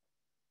up.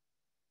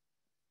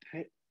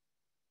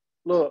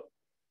 Look,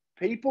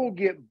 people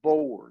get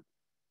bored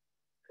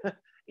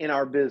in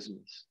our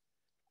business.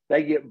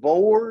 They get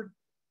bored.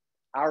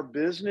 Our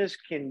business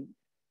can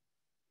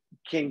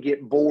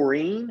get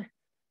boring.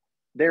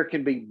 There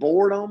can be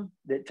boredom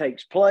that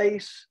takes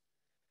place.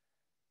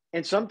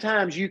 And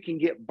sometimes you can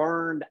get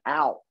burned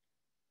out.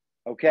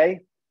 Okay?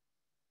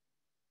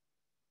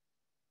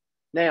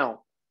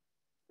 Now,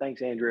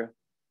 thanks, Andrea.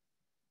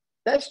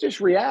 That's just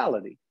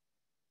reality.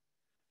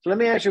 So let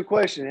me ask you a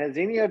question. Has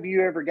any of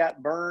you ever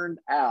got burned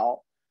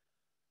out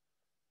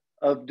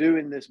of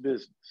doing this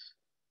business?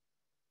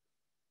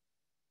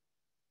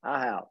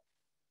 I have.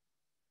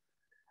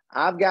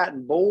 I've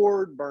gotten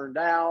bored, burned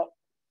out.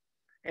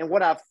 And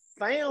what I've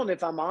found,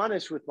 if I'm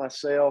honest with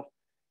myself,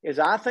 is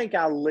I think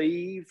I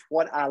leave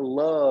what I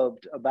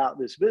loved about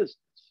this business.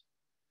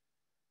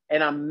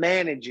 And I'm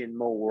managing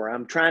more.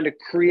 I'm trying to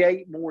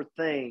create more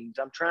things.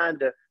 I'm trying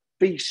to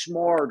be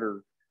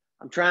smarter.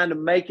 I'm trying to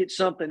make it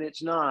something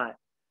it's not.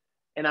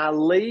 And I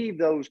leave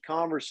those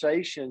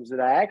conversations that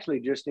I actually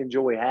just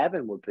enjoy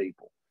having with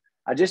people.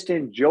 I just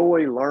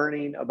enjoy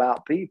learning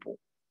about people,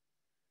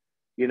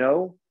 you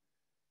know?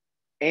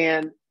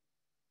 And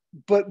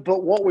but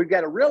what we've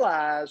got to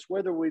realize,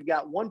 whether we've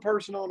got one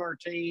person on our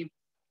team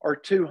or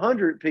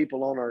 200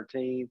 people on our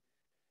team,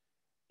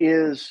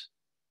 is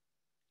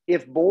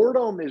if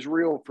boredom is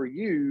real for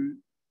you,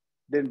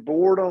 then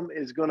boredom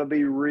is going to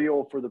be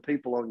real for the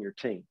people on your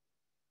team.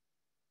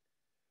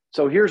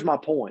 So here's my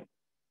point.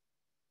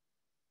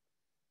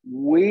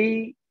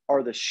 We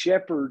are the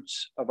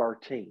shepherds of our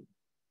team.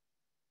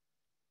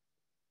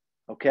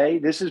 Okay,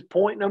 this is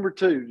point number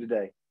 2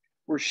 today.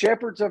 We're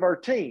shepherds of our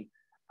team.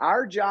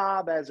 Our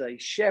job as a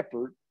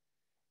shepherd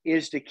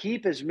is to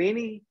keep as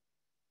many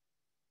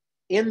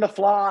in the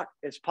flock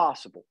as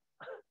possible.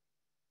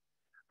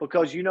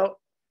 Because, you know,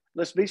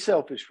 let's be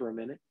selfish for a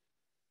minute.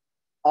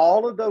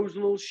 All of those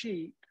little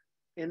sheep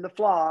in the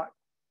flock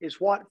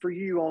is what for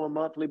you on a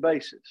monthly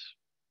basis?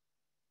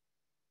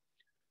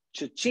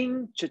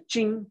 Cha-ching,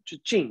 cha-ching,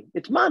 cha-ching.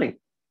 It's money.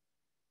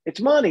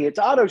 It's money. It's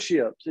auto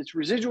ships. It's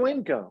residual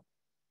income.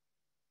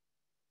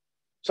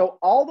 So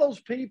all those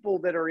people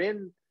that are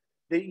in,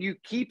 that you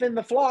keep in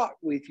the flock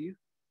with you,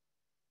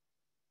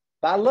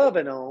 by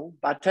loving on,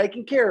 by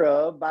taking care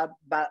of, by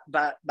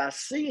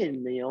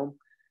seeing them,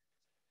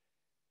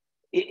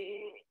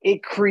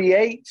 it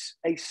creates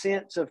a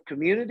sense of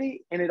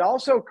community, and it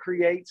also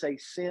creates a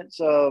sense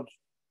of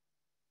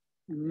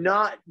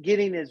not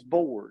getting as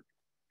bored.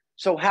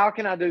 So how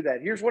can I do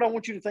that? Here's what I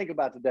want you to think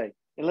about today,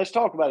 and let's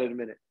talk about it in a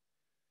minute.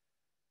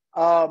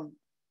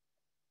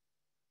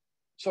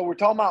 So we're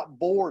talking about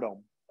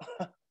boredom,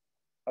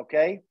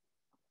 okay?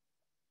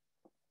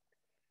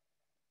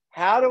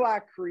 How do I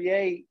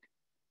create,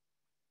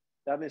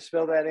 did I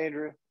misspell that,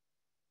 Andrea?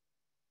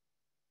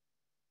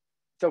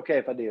 It's okay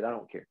if I did, I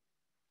don't care.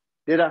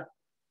 Did I?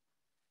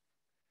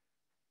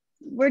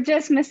 We're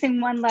just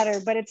missing one letter,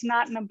 but it's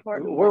not an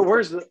important one.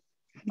 Where's the,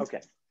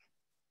 okay.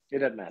 It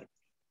doesn't matter.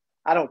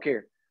 I don't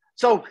care.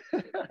 So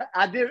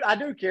I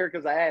do care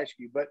because I asked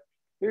you, but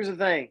here's the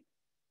thing.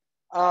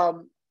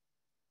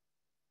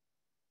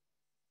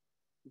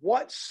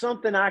 What's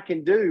something I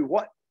can do?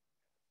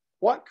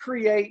 What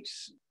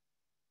creates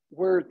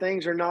where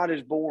things are not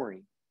as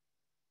boring?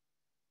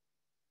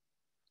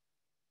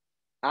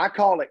 I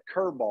call it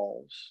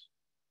curveballs,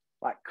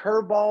 like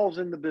curveballs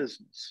in the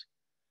business.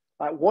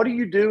 Like, what are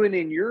you doing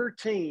in your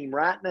team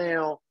right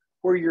now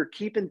where you're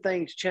keeping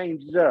things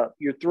changed up?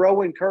 You're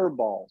throwing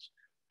curveballs,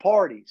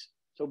 parties.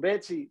 So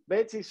Betsy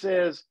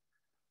says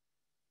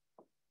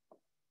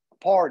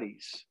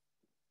parties.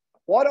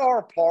 What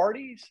are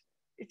parties?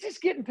 It's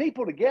just getting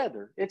people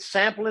together. It's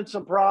sampling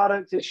some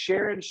products. It's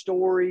sharing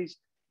stories.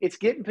 It's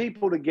getting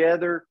people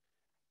together.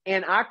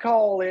 And I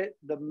call it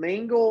the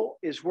mingle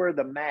is where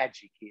the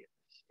magic is.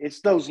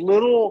 It's those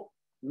little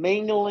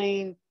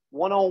mingling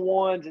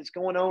one-on-ones that's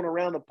going on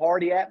around the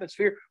party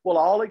atmosphere. Well,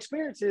 I'll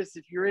experience this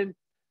if you're in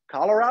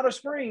Colorado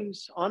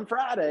Springs on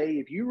Friday.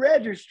 If you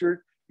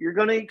register, you're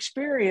going to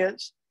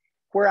experience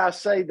where I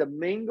say the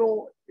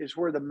mingle is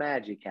where the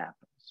magic happens.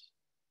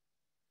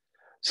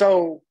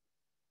 So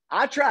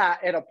I try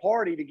at a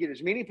party to get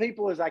as many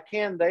people as I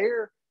can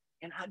there.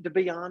 And to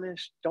be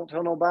honest, don't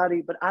tell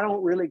nobody, but I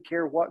don't really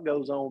care what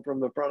goes on from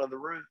the front of the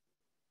room.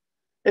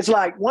 It's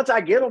like once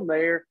I get them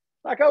there,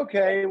 like,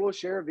 okay, we'll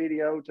share a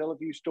video, tell a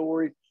few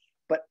stories.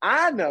 But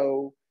I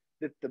know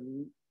that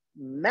the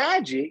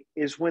magic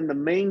is when the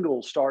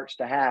mingle starts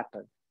to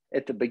happen.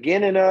 At the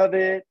beginning of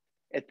it,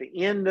 at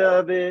the end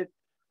of it,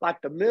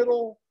 like the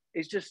middle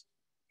is just,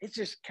 it's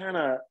just kind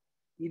of,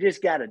 you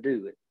just got to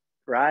do it,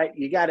 right?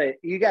 You got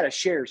to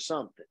share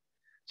something.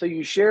 So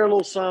you share a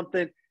little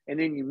something and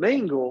then you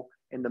mingle,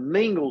 and the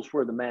mingle's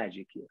where the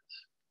magic is.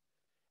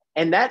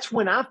 And that's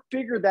when I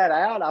figured that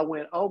out. I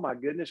went, oh my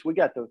goodness,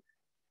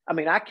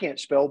 I can't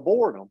spell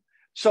boredom.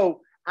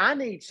 So I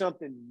need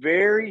something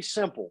very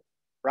simple,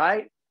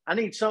 right? I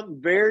need something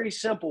very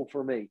simple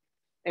for me.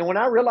 And when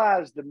I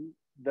realized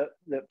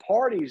the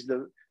parties,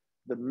 the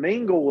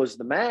mingle was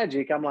the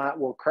magic, I'm like,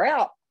 well,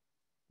 crap,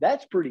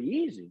 that's pretty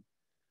easy.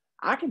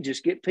 I can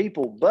just get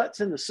people butts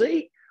in the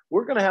seat.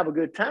 We're going to have a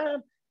good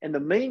time, and the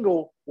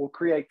mingle will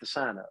create the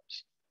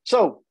signups.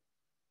 So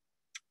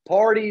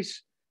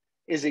parties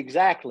is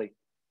exactly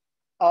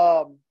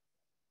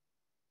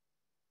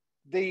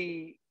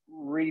the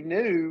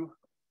Renew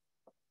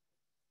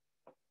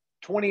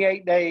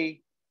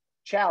 28-day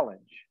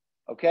challenge.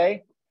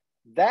 Okay,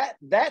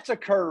 that's a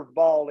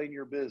curveball in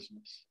your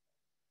business.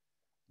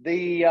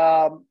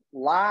 The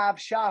live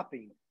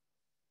shopping,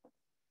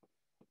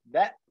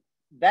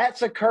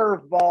 that's a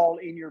curveball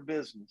in your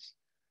business.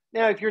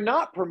 Now, if you're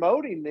not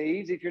promoting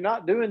these, if you're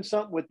not doing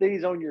something with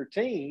these on your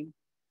team,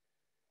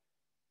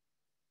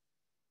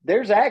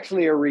 there's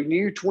actually a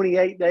Renew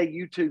 28-day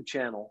YouTube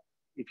channel.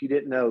 If you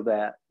didn't know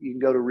that, you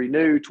can go to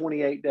Renew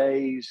 28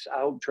 days.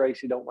 I hope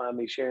Tracy don't mind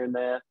me sharing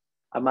that.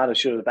 I might have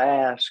should have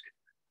asked.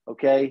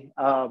 Okay.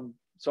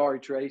 Sorry,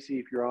 Tracy,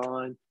 if you're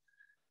on.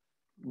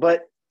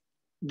 But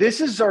this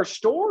is our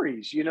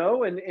stories, and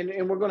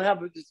we're going to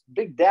have this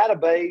big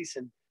database,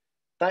 and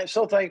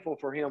So thankful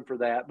for him for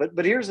that.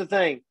 But here's the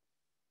thing.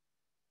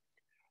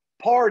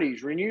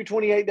 Parties, Renew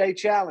 28-day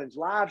challenge,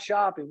 live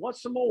shopping.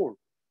 What's some more?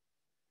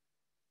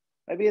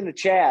 Maybe in the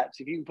chats,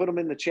 if you can put them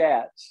in the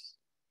chats.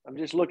 I'm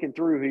just looking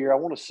through here. I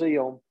want to see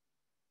them.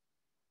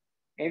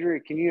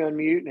 Andrea, can you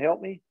unmute and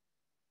help me?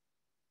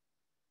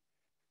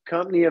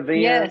 Company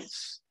events.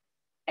 Yes.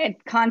 And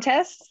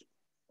contests.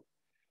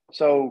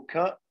 So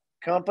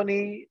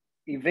company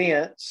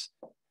events.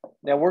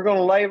 Now we're going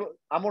to label,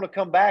 I'm going to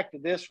come back to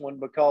this one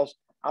because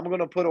I'm going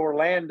to put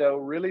Orlando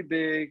really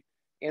big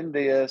in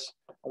this.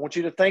 I want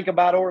you to think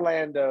about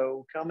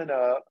Orlando coming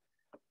up.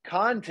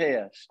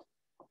 Contest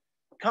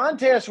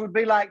would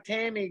be like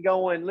Tammy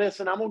going,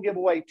 listen, I'm going to give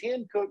away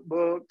 10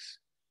 cookbooks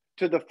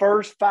to the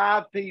first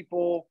 5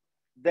 people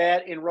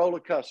that enroll a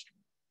customer.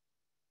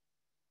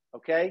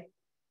 Okay?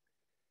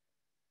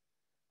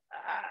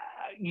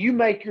 You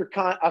make your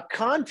a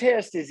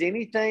contest is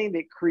anything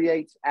that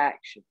creates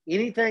action,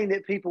 anything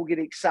that people get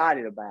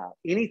excited about,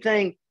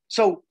 anything.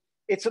 So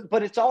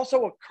but it's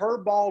also a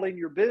curveball in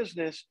your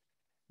business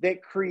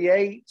that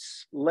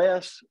creates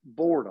less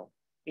boredom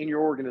in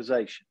your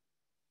organization.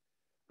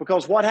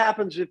 Because what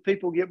happens if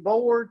people get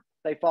bored?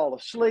 They fall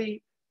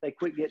asleep. They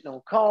quit getting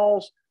on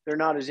calls. They're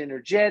not as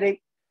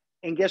energetic.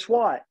 And guess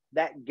what?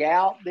 That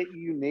gap that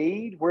you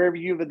need, wherever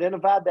you've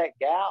identified that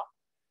gap,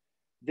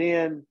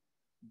 then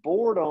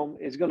boredom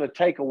is going to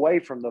take away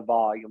from the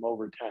volume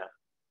over time.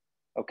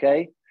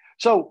 Okay?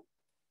 So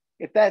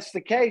if that's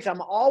the case,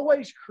 I'm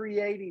always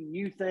creating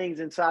new things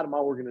inside of my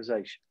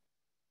organization.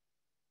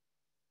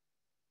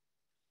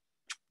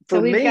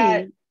 For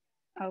me,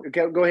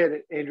 okay, go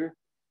ahead, Andrew.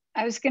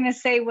 I was going to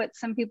say what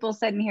some people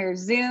said in here: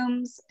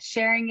 Zooms,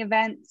 sharing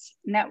events,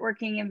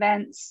 networking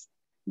events,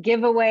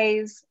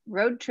 giveaways,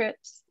 road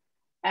trips.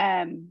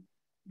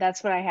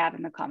 That's what I have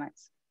in the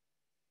comments.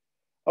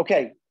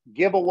 Okay,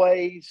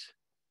 giveaways.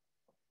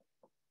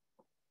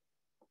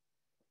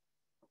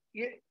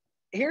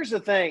 Here's the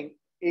thing.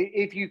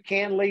 If you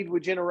can lead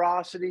with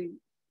generosity,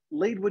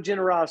 lead with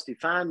generosity.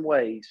 Find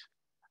ways.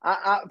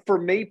 For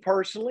me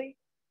personally,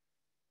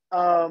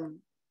 curveballs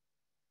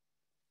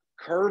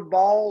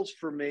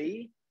for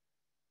me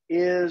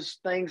is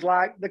things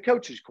like the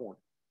coach's corner.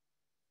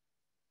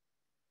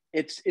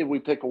 We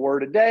pick a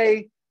word a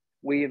day.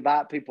 We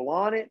invite people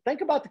on it.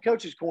 Think about the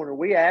coach's corner.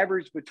 We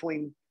average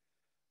between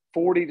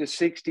 40 to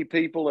 60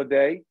 people a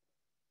day,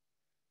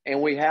 and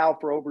we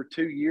have for over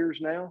 2 years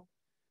now.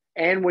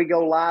 And we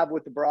go live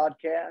with the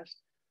broadcast.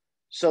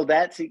 So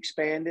that's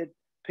expanded.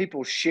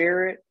 People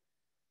share it.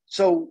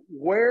 So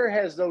where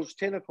has those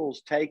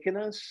tentacles taken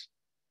us?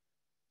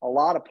 A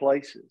lot of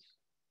places.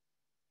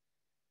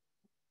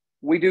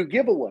 We do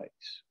giveaways.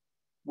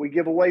 We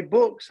give away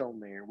books on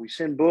there. We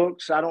send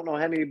books. I don't know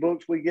how many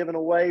books we've given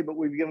away, but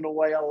we've given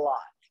away a lot.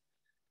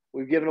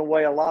 We've given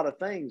away a lot of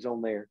things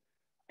on there.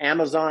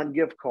 Amazon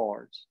gift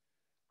cards.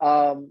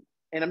 And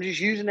I'm just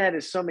using that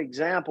as some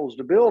examples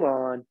to build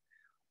on.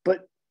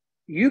 But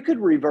you could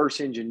reverse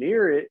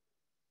engineer it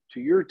to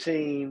your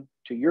team,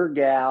 to your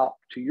gal,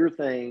 to your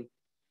thing.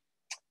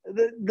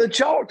 The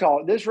chalk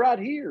talk, this right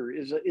here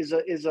is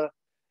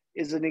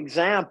an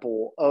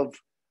example of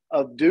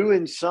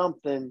doing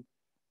something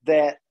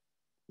that,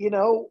 you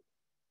don't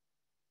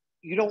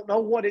know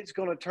what it's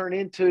going to turn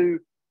into,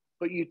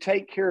 but you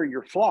take care of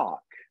your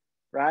flock,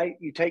 right?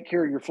 You take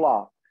care of your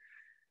flock.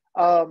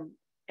 And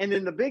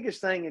then the biggest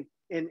thing,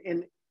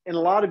 and a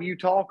lot of you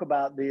talk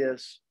about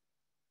this,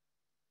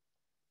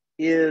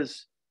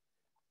 is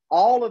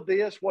all of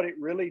this, what it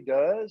really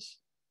does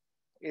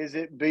is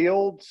it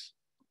builds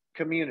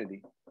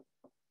community.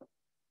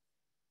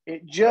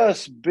 It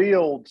just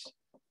builds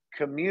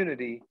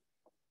community,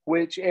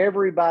 which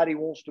everybody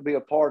wants to be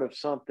a part of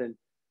something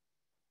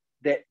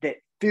that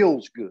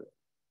feels good,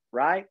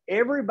 right?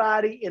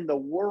 Everybody in the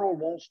world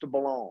wants to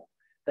belong.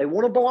 They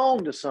want to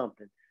belong to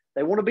something.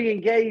 They want to be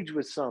engaged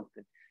with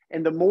something.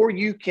 And the more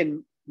you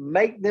can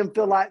make them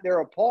feel like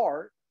they're a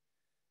part,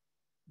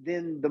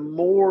 then the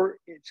more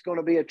it's going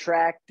to be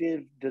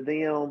attractive to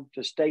them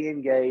to stay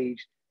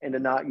engaged and to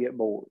not get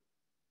bored.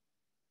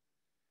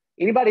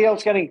 Anybody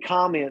else got any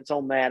comments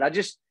on that? I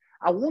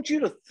want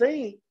you to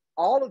think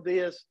all of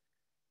this.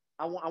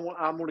 I'm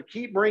going to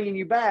keep bringing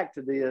you back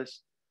to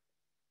this.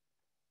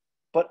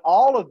 But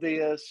all of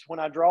this, when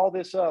I draw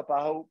this up,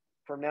 I hope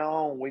from now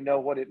on we know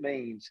what it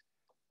means.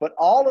 But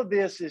all of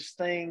this is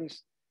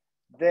things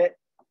that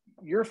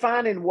you're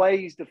finding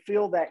ways to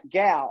fill that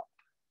gap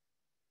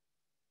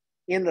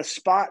in the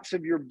spots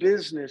of your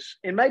business.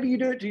 And maybe you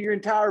do it to your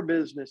entire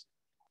business.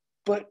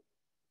 But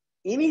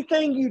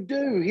anything you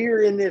do here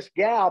in this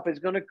gap is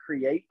going to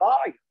create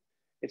volume.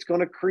 It's going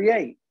to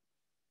create,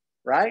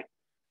 right?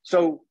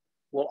 So,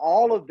 well,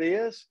 all of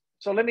this.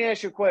 So let me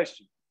ask you a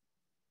question.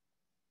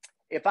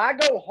 If I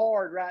go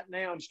hard right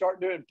now and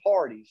start doing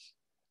parties,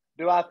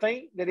 do I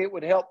think that it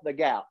would help the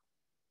gap?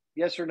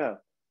 Yes or no?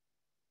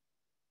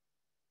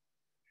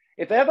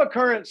 If Eva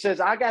Current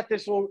says, I got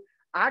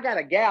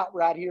a gap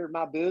right here in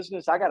my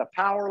business, I got a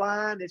power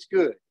line, it's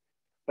good.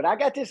 but I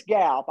got this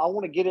gap. I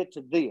want to get it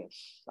to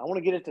this. I want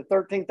to get it to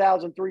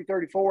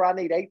 13,334. I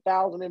need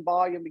 8,000 in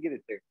volume to get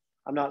it there.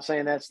 I'm not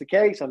saying that's the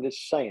case. I'm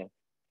just saying.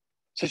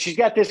 So she's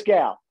got this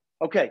gap.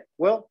 Okay,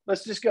 well,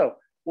 let's just go.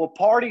 Will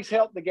parties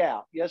help the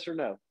gap? Yes or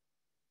no?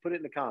 Put it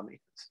in the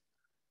comments.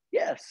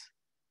 Yes.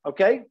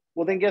 Okay,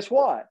 well, then guess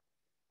what?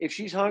 If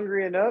she's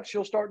hungry enough,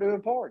 she'll start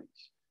doing parties.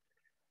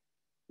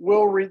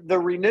 Will the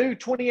Renew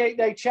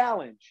 28-day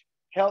challenge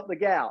help the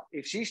gap?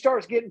 If she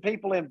starts getting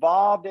people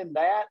involved in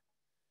that,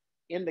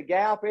 in the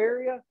gap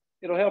area,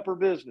 it'll help her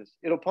business.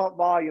 It'll pump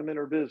volume in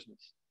her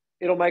business.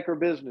 It'll make her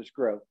business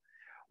grow.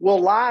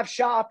 Will live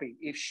shopping,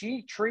 if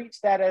she treats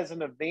that as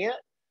an event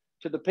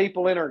to the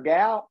people in her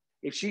gap,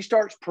 if she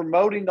starts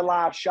promoting the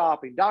live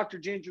shopping, Dr.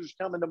 Ginger's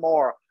coming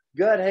tomorrow,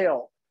 gut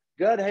health,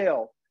 gut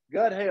health,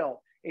 gut health,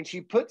 and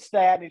she puts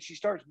that and she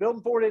starts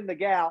building for it in the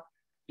gap,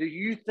 do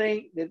you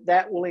think that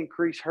that will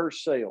increase her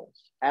sales?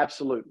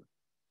 Absolutely.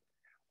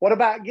 What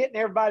about getting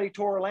everybody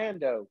to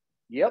Orlando?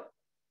 Yep,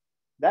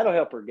 that'll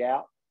help her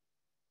gap.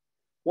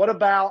 What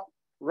about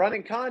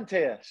running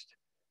contests?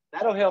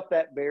 That'll help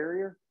that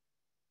barrier.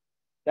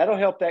 That'll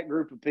help that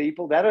group of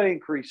people. That'll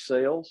increase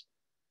sales.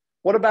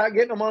 What about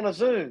getting them on a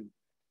Zoom?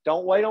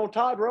 Don't wait on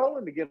Todd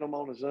Rowland to get them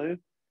on a Zoom.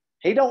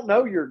 He don't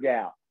know your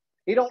gap.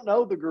 He don't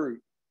know the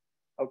group.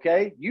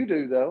 Okay, you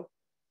do though.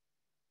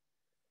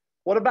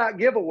 What about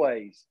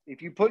giveaways?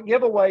 If you put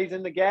giveaways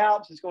in the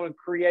gaps, it's going to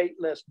create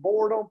less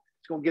boredom.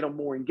 It's going to get them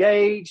more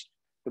engaged.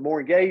 The more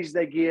engaged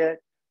they get,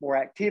 more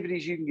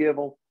activities you can give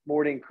them,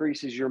 more it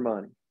increases your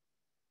money.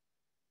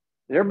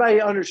 Does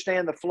everybody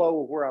understand the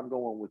flow of where I'm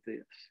going with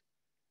this?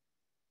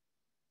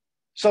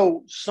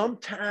 So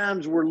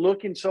sometimes we're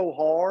looking so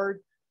hard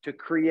to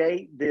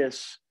create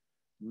this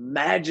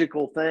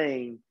magical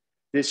thing,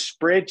 this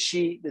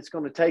spreadsheet that's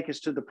going to take us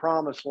to the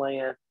promised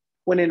land,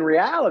 when in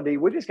reality,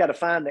 we just got to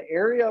find the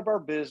area of our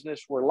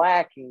business we're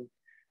lacking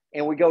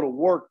and we go to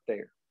work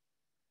there.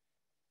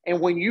 And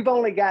when you've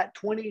only got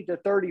 20 to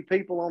 30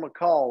 people on a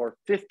call or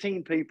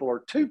 15 people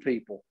or 2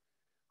 people,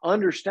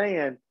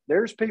 understand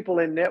there's people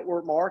in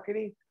network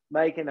marketing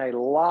making a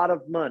lot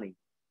of money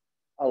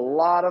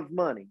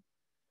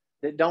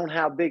that don't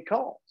have big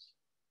calls.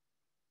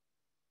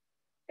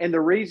 And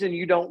the reason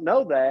you don't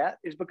know that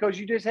is because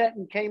you just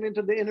hadn't came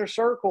into the inner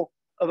circle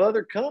of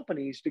other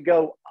companies to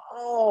go,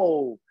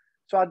 oh,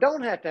 so I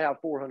don't have to have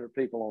 400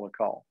 people on a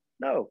call.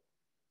 No,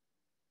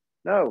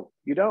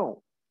 you don't.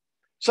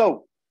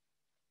 So,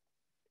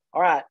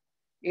 all right.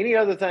 Any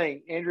other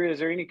thing? Andrea, is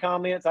there any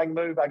comments I can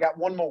move? I got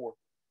one more.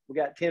 We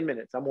got 10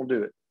 minutes. I'm going to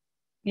do it.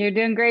 You're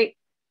doing great.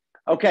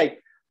 Okay.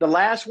 The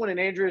last one, and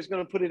Andrea is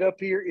going to put it up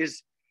here,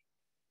 is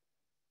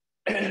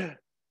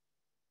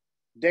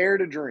dare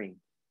to dream.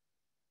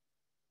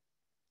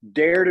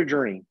 Dare to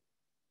dream.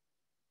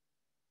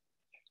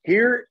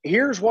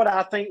 Here's what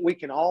I think we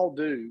can all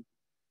do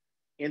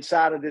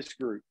inside of this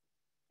group,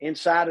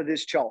 inside of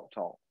this Chalk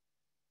Talk.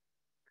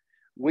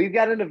 We've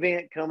got an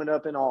event coming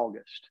up in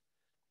August.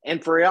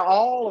 And for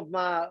all of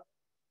my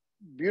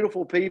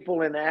beautiful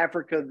people in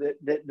Africa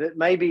that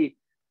maybe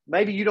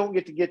you don't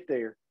get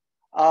there,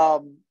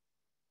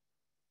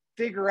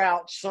 figure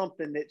out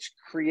something that's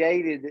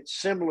created that's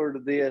similar to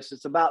this.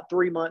 It's about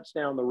 3 months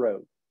down the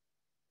road.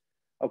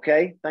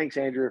 Okay, thanks,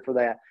 Andrea, for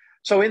that.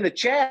 So in the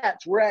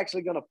chats, we're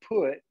actually going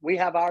to we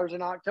have ours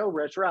in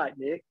October. That's right,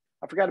 Nick.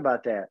 I forgot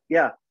about that.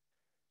 Yeah,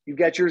 you've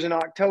got yours in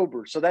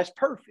October. So that's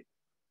perfect.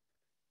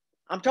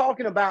 I'm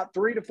talking about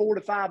 3 to 4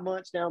 to 5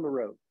 months down the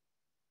road.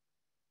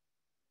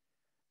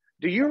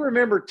 Do you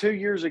remember 2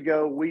 years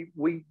ago,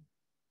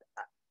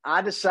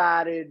 I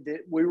decided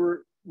that we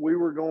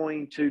were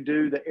going to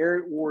do the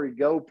Eric Worre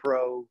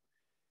GoPro,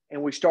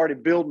 and we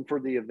started building for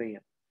the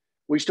event.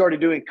 We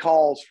started doing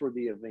calls for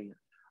the event.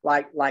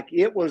 Like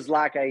it was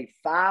like a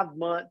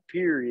 5-month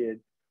period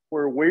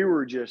where we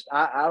were just,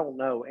 I don't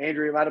know,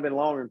 Andrea, it might have been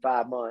longer than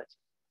 5 months.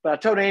 But I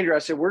told Andrea, I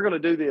said, we're going to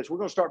do this. We're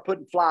going to start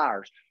putting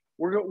flyers.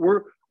 We're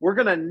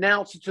going to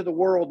announce it to the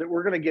world that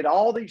we're going to get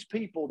all these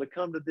people to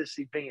come to this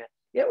event.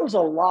 It was a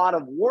lot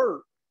of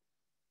work,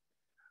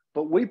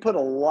 but we put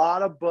a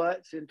lot of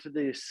butts into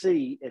the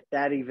seat at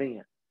that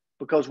event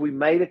because we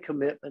made a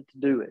commitment to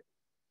do it.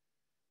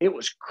 It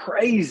was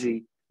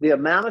crazy, the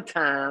amount of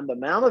time, the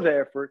amount of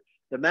effort,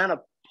 the amount of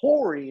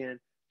pouring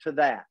into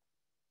that.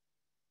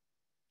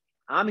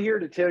 I'm here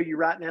to tell you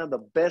right now, the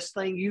best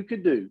thing you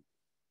could do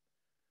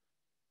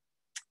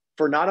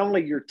for not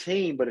only your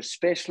team, but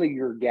especially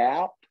your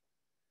gap,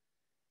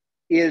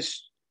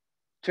 is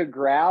to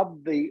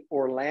grab the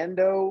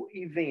Orlando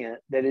event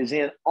that is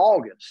in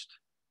August.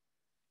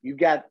 You've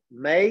got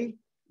May,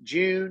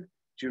 June,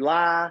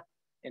 July,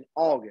 and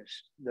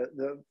August.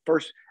 The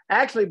first,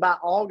 actually by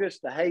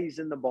August, the hay's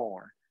in the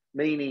barn,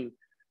 meaning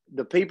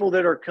the people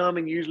that are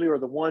coming usually are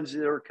the ones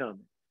that are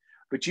coming.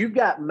 But you've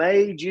got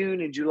May,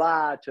 June, and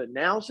July to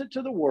announce it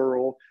to the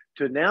world,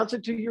 to announce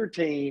it to your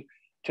team,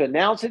 to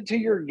announce it to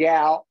your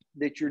gal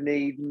that you're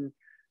needing,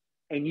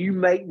 and you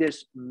make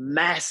this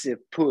massive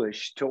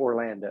push to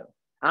Orlando.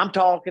 I'm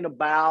talking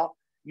about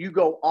you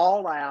go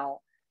all out.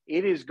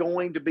 It is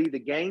going to be the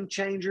game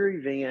changer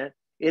event.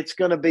 It's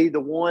going to be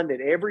the one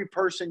that every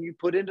person you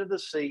put into the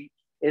seat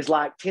is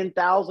like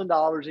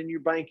 $10,000 in your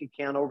bank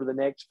account over the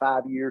next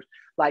 5 years.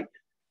 Like,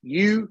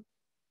 you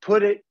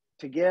put it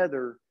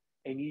together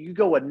and you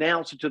go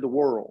announce it to the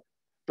world.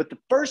 But the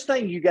first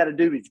thing you got to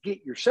do is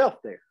get yourself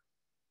there.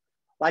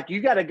 Like,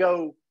 you got to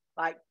go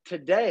like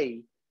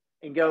today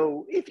and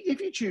go, if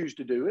you choose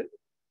to do it.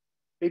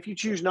 If you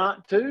choose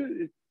not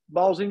to,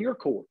 ball's in your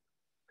court.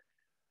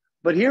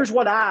 But here's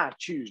what I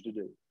choose to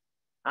do.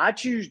 I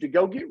choose to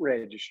go get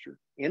registered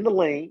in the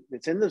link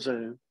that's in the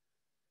Zoom.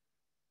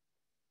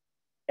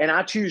 And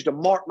I choose to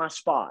mark my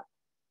spot.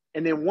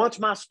 And then once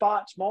my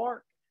spot's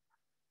marked,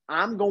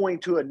 I'm going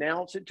to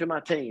announce it to my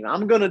team.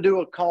 I'm going to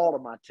do a call to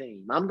my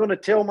team. I'm going to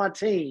tell my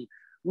team,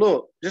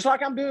 look, just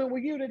like I'm doing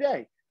with you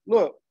today,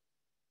 look,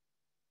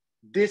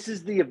 this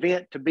is the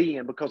event to be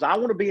in, because I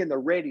want to be in the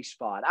ready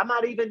spot. I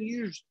might even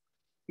use,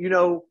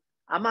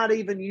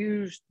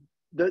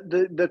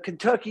 the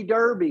Kentucky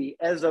Derby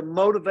as a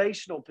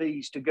motivational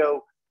piece to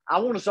go, I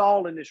want us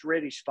all in this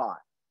ready spot,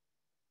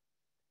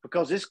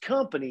 because this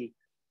company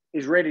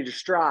is ready to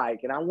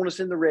strike, and I want us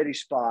in the ready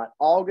spot.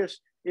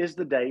 August is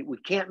the date. We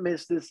can't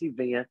miss this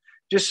event.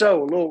 Just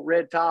so, a little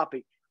red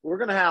topic, we're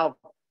going to have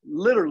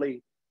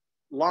literally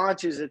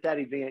launches at that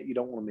event you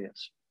don't want to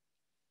miss.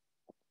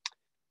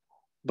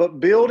 But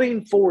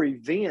building for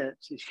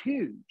events is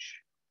huge.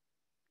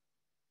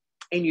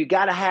 And you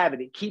got to have it.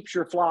 It keeps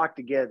your flock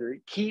together.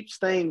 It keeps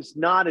things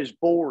not as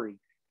boring.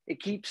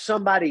 It keeps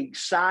somebody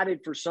excited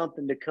for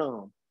something to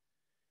come.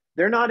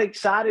 They're not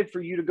excited for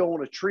you to go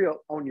on a trip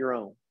on your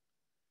own.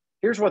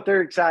 Here's what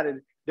they're excited.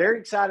 They're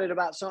excited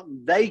about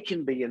something they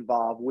can be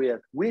involved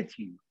with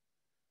you.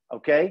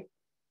 Okay?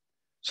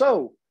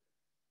 So,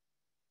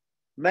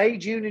 May,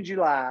 June, and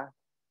July,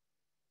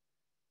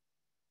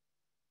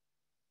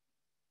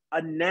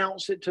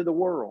 announce it to the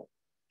world.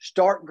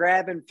 Start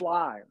grabbing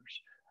flyers.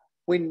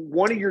 When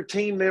one of your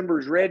team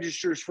members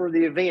registers for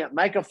the event,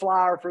 make a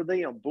flyer for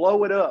them,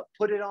 blow it up,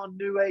 put it on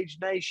New Age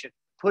Nation,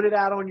 put it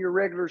out on your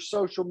regular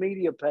social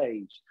media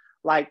page.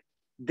 Like,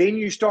 then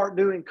you start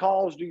doing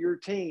calls to your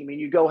team and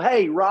you go,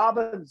 hey,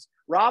 Robin's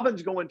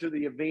going to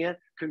the event.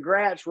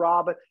 Congrats,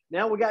 Robin.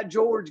 Now we got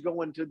George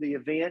going to the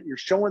event. You're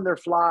showing their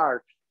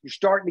flyer. You're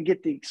starting to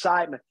get the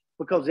excitement,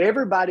 because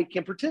everybody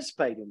can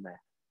participate in that,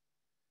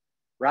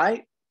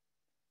 right?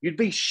 You'd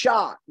be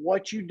shocked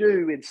what you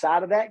do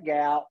inside of that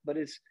gal, but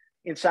it's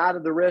inside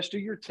of the rest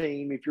of your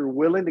team if you're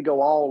willing to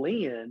go all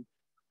in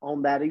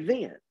on that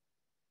event,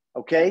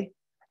 okay?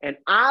 And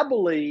I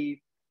believe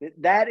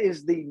that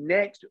is the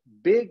next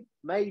big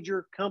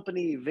major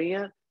company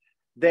event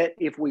that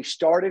if we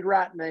started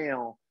right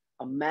now,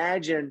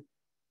 imagine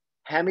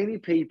how many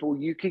people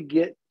you could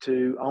get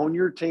to on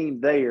your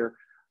team there,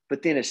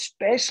 but then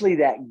especially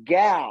that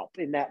gap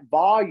in that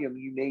volume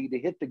you need to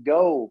hit the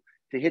goal,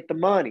 to hit the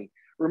money.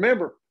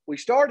 Remember, we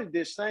started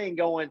this thing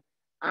going,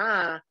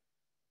 I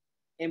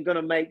am going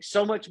to make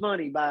so much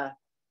money by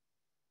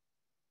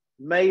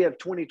May of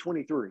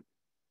 2023.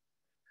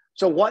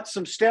 So what's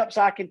some steps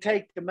I can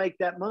take to make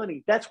that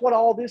money? That's what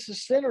all this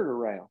is centered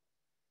around.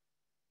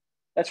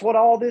 That's what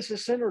all this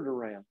is centered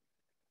around.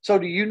 So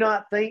do you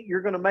not think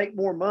you're going to make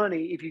more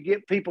money if you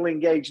get people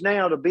engaged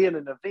now to be in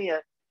an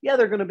event? Yeah,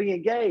 they're going to be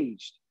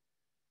engaged.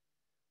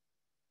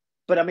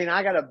 But I mean,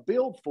 I got to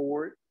build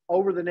for it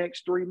over the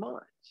next 3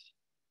 months.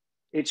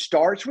 It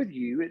starts with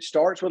you. It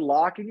starts with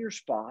locking your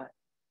spot.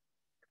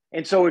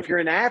 And so if you're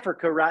in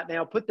Africa right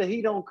now, put the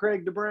heat on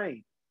Craig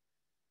DeBrain.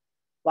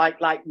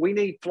 Like we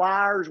need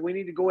flyers. We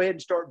need to go ahead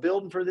and start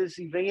building for this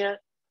event.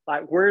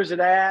 Like, where's it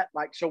at?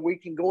 Like, so we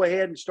can go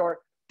ahead and start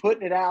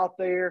putting it out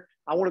there.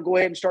 I want to go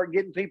ahead and start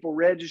getting people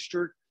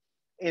registered.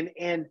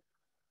 And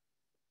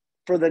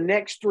for the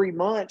next 3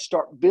 months,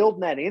 start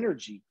building that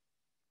energy.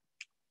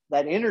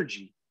 That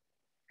energy.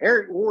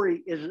 Eric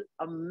Worre is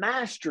a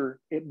master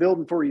at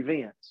building for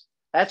events.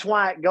 That's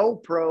why at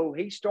GoPro,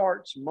 he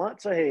starts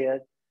months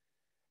ahead.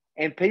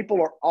 And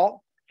people are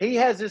all, he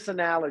has this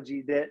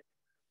analogy that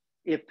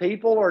if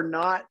people are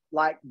not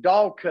like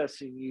dog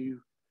cussing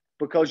you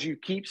because you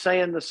keep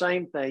saying the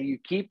same thing, you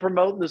keep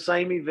promoting the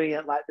same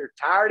event, like they're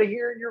tired of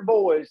hearing your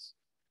voice,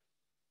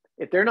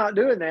 if they're not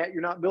doing that,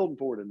 you're not building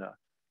for it enough.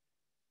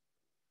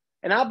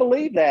 And I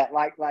believe that,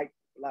 like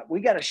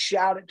we got to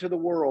shout it to the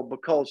world,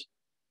 because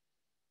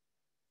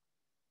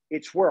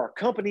it's where our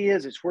company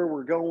is, it's where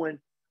we're going.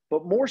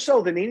 But more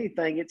so than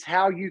anything, it's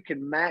how you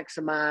can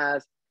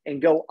maximize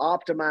and go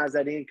optimize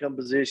that income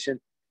position,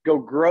 go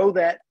grow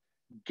that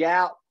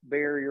gap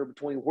barrier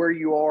between where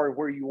you are and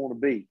where you want to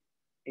be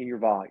in your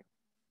volume.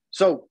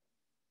 So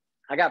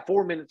I got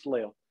 4 minutes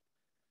left,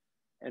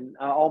 and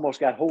I almost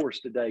got hoarse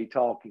today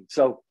talking.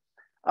 So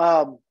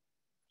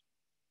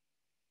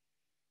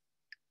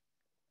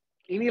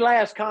any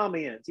last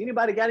comments?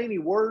 Anybody got any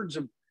words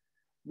of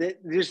that,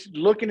 just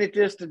looking at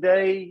this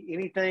today,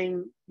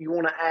 anything you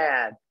want to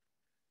add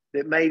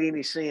that made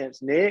any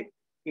sense? Nick,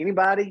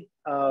 anybody?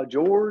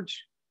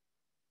 George?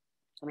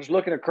 I'm just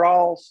looking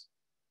across.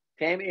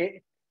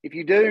 Tammy, if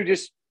you do,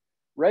 just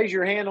raise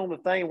your hand on the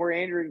thing where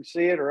Andrew can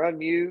see it, or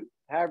unmute,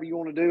 however you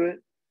want to do it.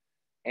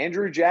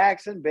 Andrew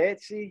Jackson,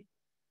 Betsy.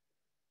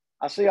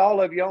 I see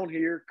all of you on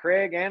here.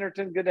 Craig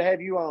Anderton, good to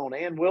have you on.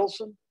 Ann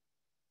Wilson.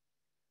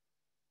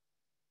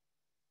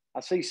 I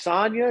see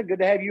Sonia. Good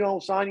to have you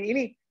on,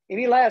 Sonia.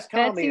 Any last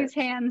comments? Betsy's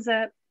hands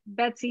up.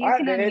 Betsy, you all right,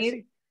 can Betsy.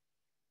 unmute.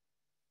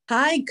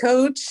 Hi,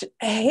 Coach.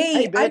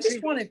 Hey, I Betsy.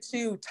 just wanted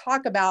to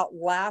talk about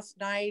last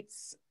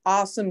night's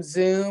awesome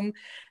Zoom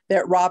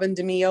that Robin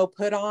DeMeo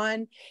put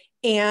on.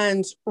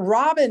 And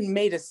Robin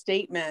made a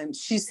statement.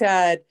 She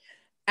said,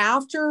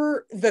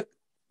 after the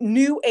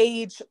New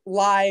Age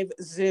live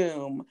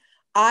Zoom,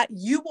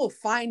 you will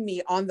find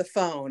me on the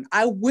phone.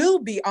 I will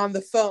be on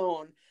the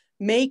phone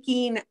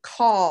making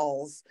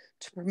calls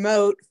to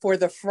promote for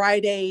the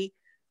Friday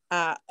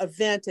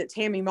event at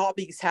Tammy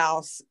Maltby's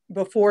house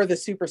before the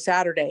Super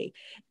Saturday.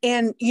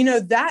 And, you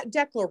know, that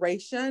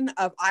declaration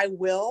of I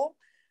will,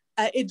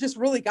 it just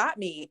really got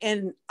me.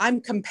 And I'm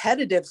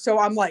competitive. So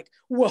I'm like,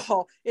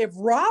 well, if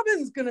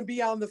Robin's going to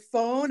be on the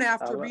phone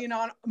after being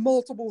on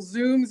multiple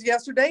Zooms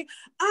yesterday,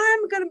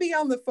 I'm going to be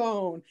on the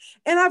phone.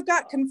 And I've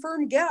got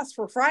confirmed guests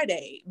for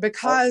Friday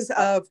because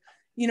of,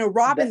 you know,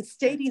 Robin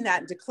stating that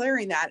and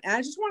declaring that. And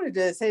I just wanted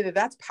to say that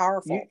that's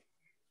powerful.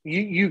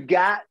 You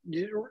got,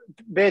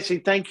 Betsy,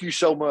 thank you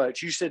so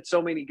much. You said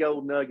so many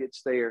gold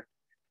nuggets there.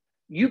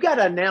 You got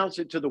to announce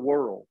it to the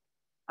world.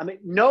 I mean,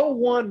 no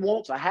one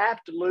wants a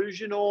half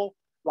delusional,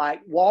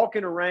 like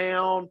walking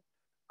around,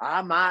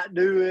 I might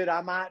do it,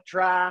 I might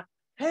try.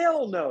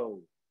 Hell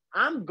no.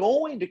 I'm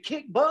going to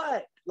kick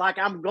butt. Like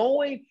I'm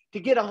going to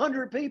get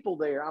 100 people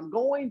there. I'm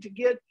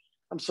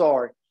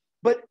sorry.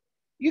 But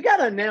you got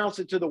to announce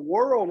it to the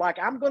world. Like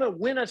I'm going to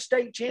win a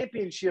state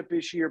championship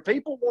this year.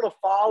 People want to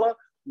follow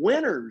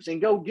winners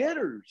and go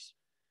getters.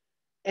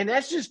 And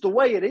that's just the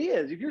way it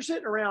is. If you're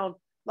sitting around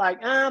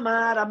like, I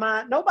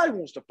might, nobody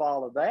wants to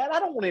follow that. I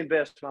don't want to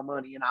invest my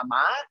money in I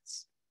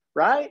mights,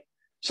 right?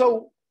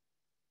 So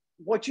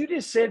what you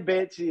just said,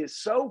 Betsy, is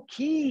so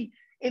key.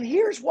 And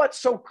here's what's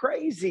so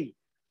crazy.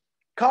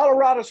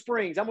 Colorado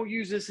Springs, I'm going to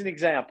use this as an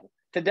example.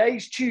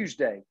 Today's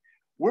Tuesday.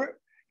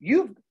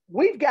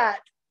 We've got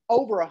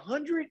over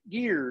 100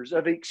 years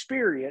of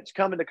experience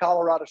coming to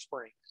Colorado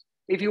Springs.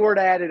 If you were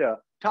to add it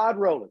up, Todd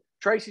Rowland,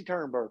 Tracy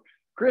Turnberg,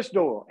 Chris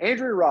Doyle,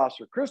 Andrea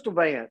Rosser, Crystal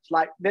Vance,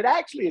 like that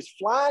actually is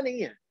flying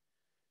in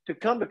to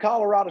come to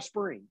Colorado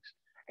Springs.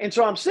 And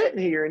so I'm sitting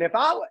here, and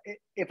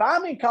if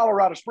I'm in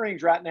Colorado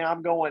Springs right now,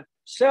 I'm going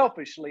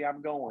selfishly, and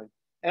I'm going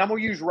to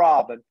use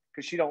Robin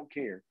because she don't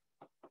care.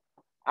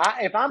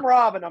 If I'm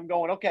Robin, I'm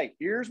going, okay,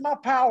 here's my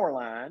power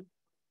line.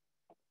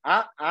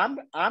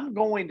 I'm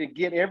going to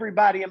get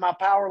everybody in my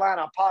power line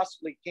I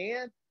possibly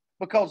can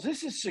because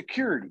this is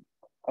security,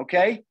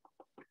 okay?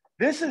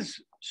 This is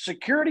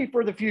security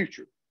for the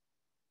future.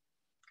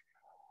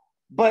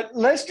 But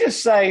let's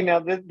just say now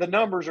the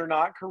numbers are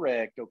not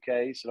correct,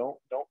 okay? So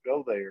don't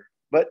go there.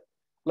 But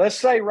let's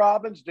say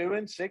Robin's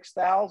doing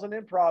 6,000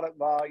 in product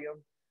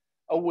volume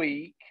a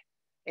week,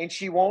 and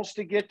she wants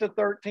to get to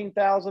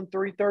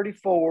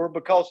 13,334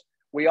 because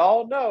we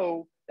all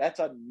know that's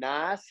a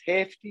nice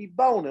hefty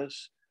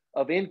bonus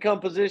of income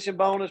position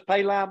bonus,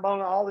 pay line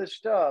bonus, all this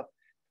stuff.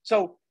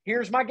 So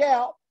here's my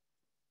gal,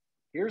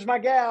 you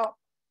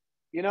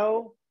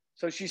know.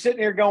 So she's sitting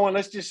here going,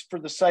 let's just, for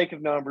the sake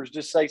of numbers,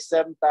 just say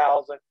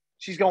 7,000.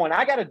 She's going,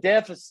 I got a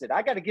deficit.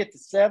 I got to get to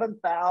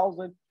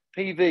 7,000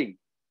 PV.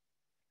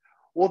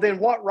 Well, then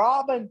what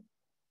Robin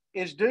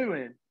is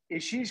doing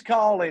is she's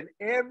calling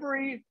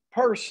every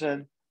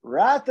person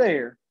right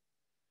there.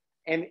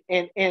 And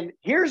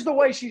here's the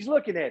way she's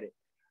looking at it.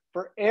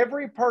 For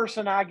every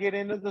person I get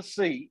into the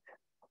seat,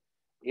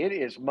 it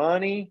is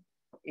money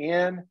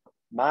in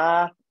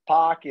my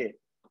pocket.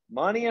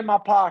 Money in my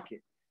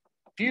pocket.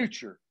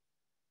 Future.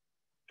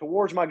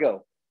 Towards my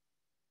goal.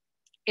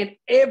 And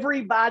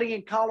everybody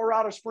in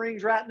Colorado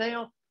Springs right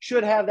now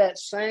should have that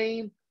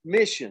same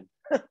mission.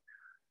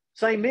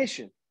 Same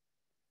mission.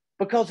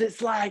 Because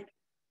it's like,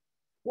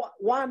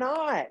 why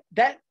not?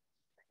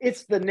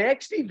 It's the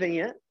next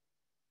event.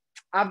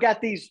 I've got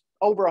these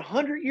over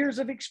 100 years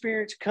of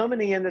experience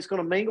coming in that's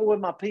going to mingle with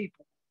my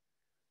people.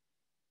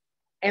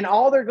 And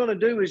all they're going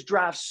to do is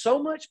drive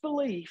so much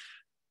belief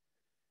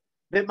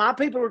that my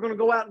people are going to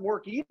go out and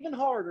work even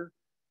harder.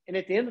 And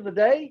at the end of the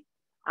day,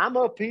 I'm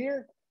up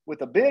here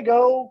with a big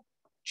old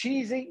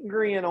cheese-eating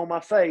grin on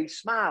my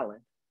face, smiling.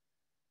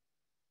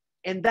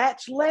 And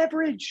that's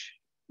leverage.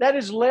 That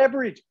is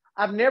leverage.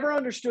 I've never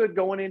understood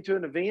going into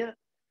an event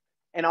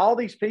and all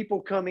these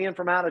people come in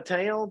from out of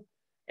town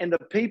and the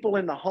people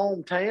in the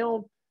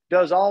hometown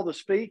does all the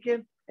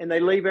speaking and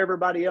they leave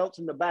everybody else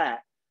in the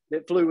back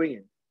that flew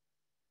in.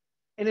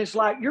 And it's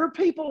like, your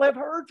people have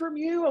heard from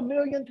you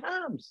 1,000,000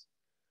 times.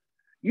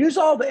 Use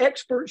all the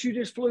experts you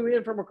just flew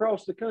in from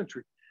across the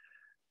country.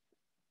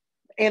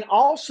 And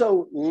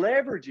also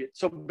leverage it.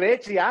 So,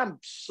 Betsy, I'm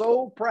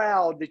so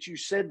proud that you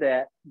said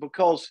that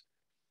because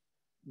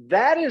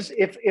that is,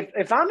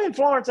 if I'm in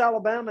Florence,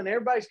 Alabama, and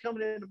everybody's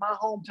coming into my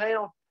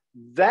hometown,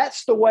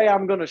 that's the way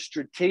I'm going to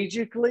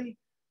strategically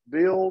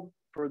build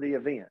for the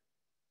event.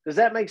 Does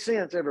that make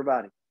sense,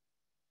 everybody?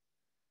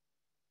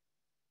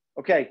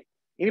 Okay.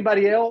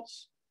 Anybody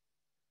else?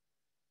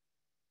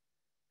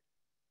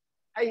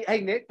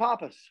 Hey, Nick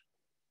Pappas.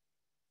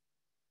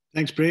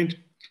 Thanks, Brent.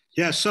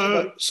 Yeah,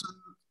 so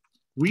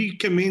we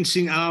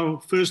commencing our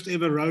first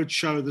ever road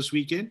show this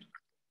weekend,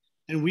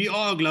 and we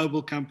are a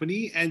global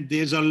company, and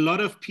there's a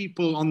lot of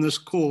people on this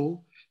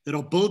call that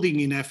are building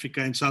in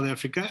Africa and South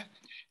Africa,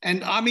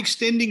 and I'm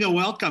extending a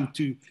welcome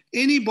to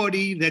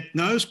anybody that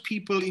knows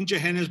people in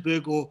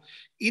Johannesburg or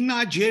in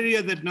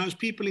Nigeria that knows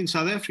people in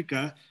South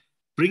Africa.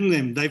 Bring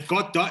them. They've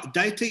got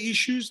data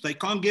issues. They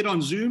can't get on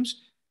Zooms.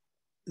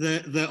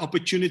 The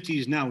opportunity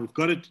is now. We've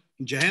got it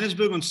in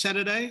Johannesburg on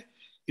Saturday,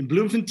 in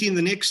Bloemfontein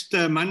the next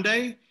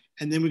Monday,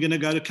 and then we're going to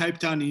go to Cape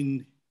Town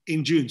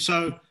in June.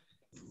 So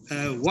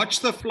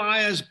watch the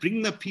flyers,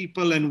 bring the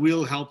people, and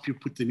we'll help you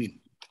put them in.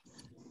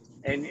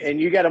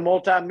 And you got a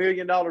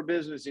multi-million-dollar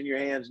business in your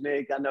hands,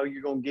 Nick. I know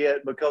you're going to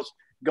get, because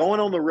going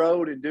on the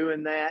road and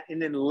doing that,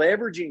 and then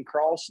leveraging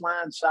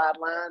cross-line,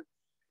 sideline,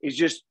 is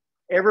just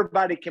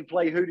everybody can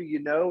play who do you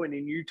know, and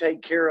then you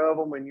take care of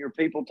them, and your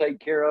people take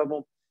care of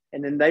them,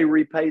 and then they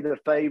repay the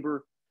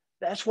favor.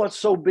 That's what's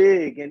so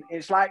big. And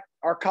it's like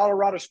our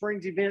Colorado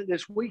Springs event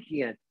this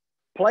weekend.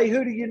 Play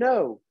who do you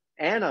know.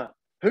 Anna,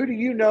 who do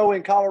you know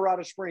in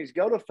Colorado Springs?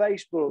 Go to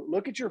Facebook,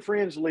 look at your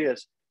friends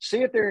list,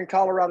 see if they're in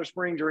Colorado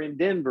Springs or in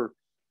Denver.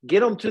 Get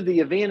them to the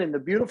event. And the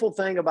beautiful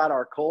thing about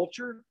our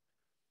culture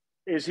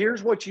is,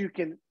 here's what you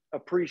can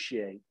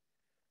appreciate.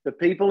 The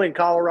people in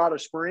Colorado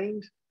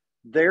Springs,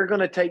 they're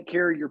going to take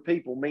care of your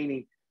people,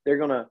 meaning they're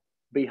going to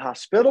be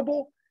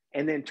hospitable,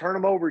 and then turn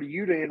them over to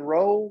you to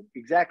enroll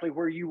exactly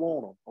where you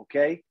want them,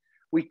 okay?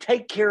 We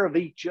take care of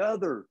each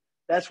other.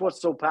 That's what's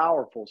so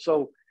powerful.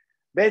 So,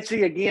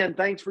 Betsy, again,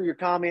 thanks for your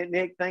comment.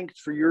 Nick, thanks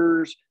for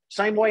yours.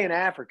 Same way in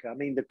Africa. I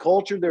mean, the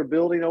culture they're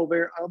building over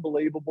there,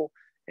 unbelievable.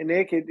 And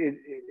Nick, it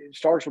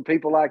starts with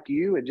people like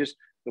you, and just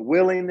the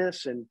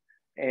willingness and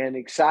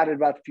excited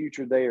about the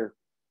future there.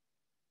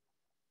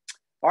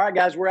 All right,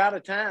 guys, we're out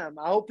of time.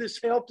 I hope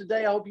this helped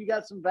today. I hope you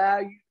got some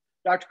value.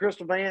 Dr.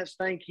 Crystal Vance,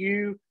 thank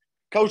you.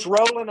 Coach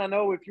Rowland, I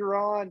know if you're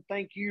on,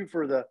 thank you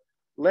for the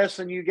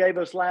lesson you gave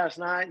us last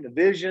night and the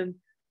vision.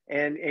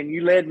 And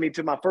you led me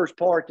to my first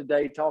part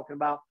today, talking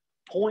about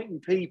pointing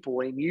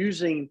people and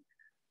using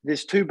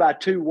this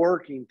 2x2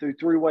 working through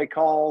three-way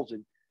calls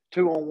and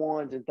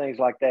 2-on-1s and things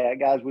like that.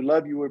 Guys, we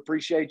love you. We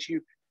appreciate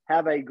you.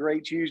 Have a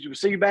great Tuesday. We'll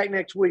see you back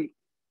next week.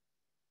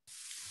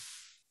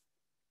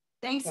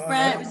 Thanks,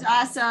 Brent. It was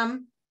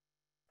awesome.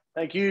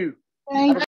 Thank you. Thank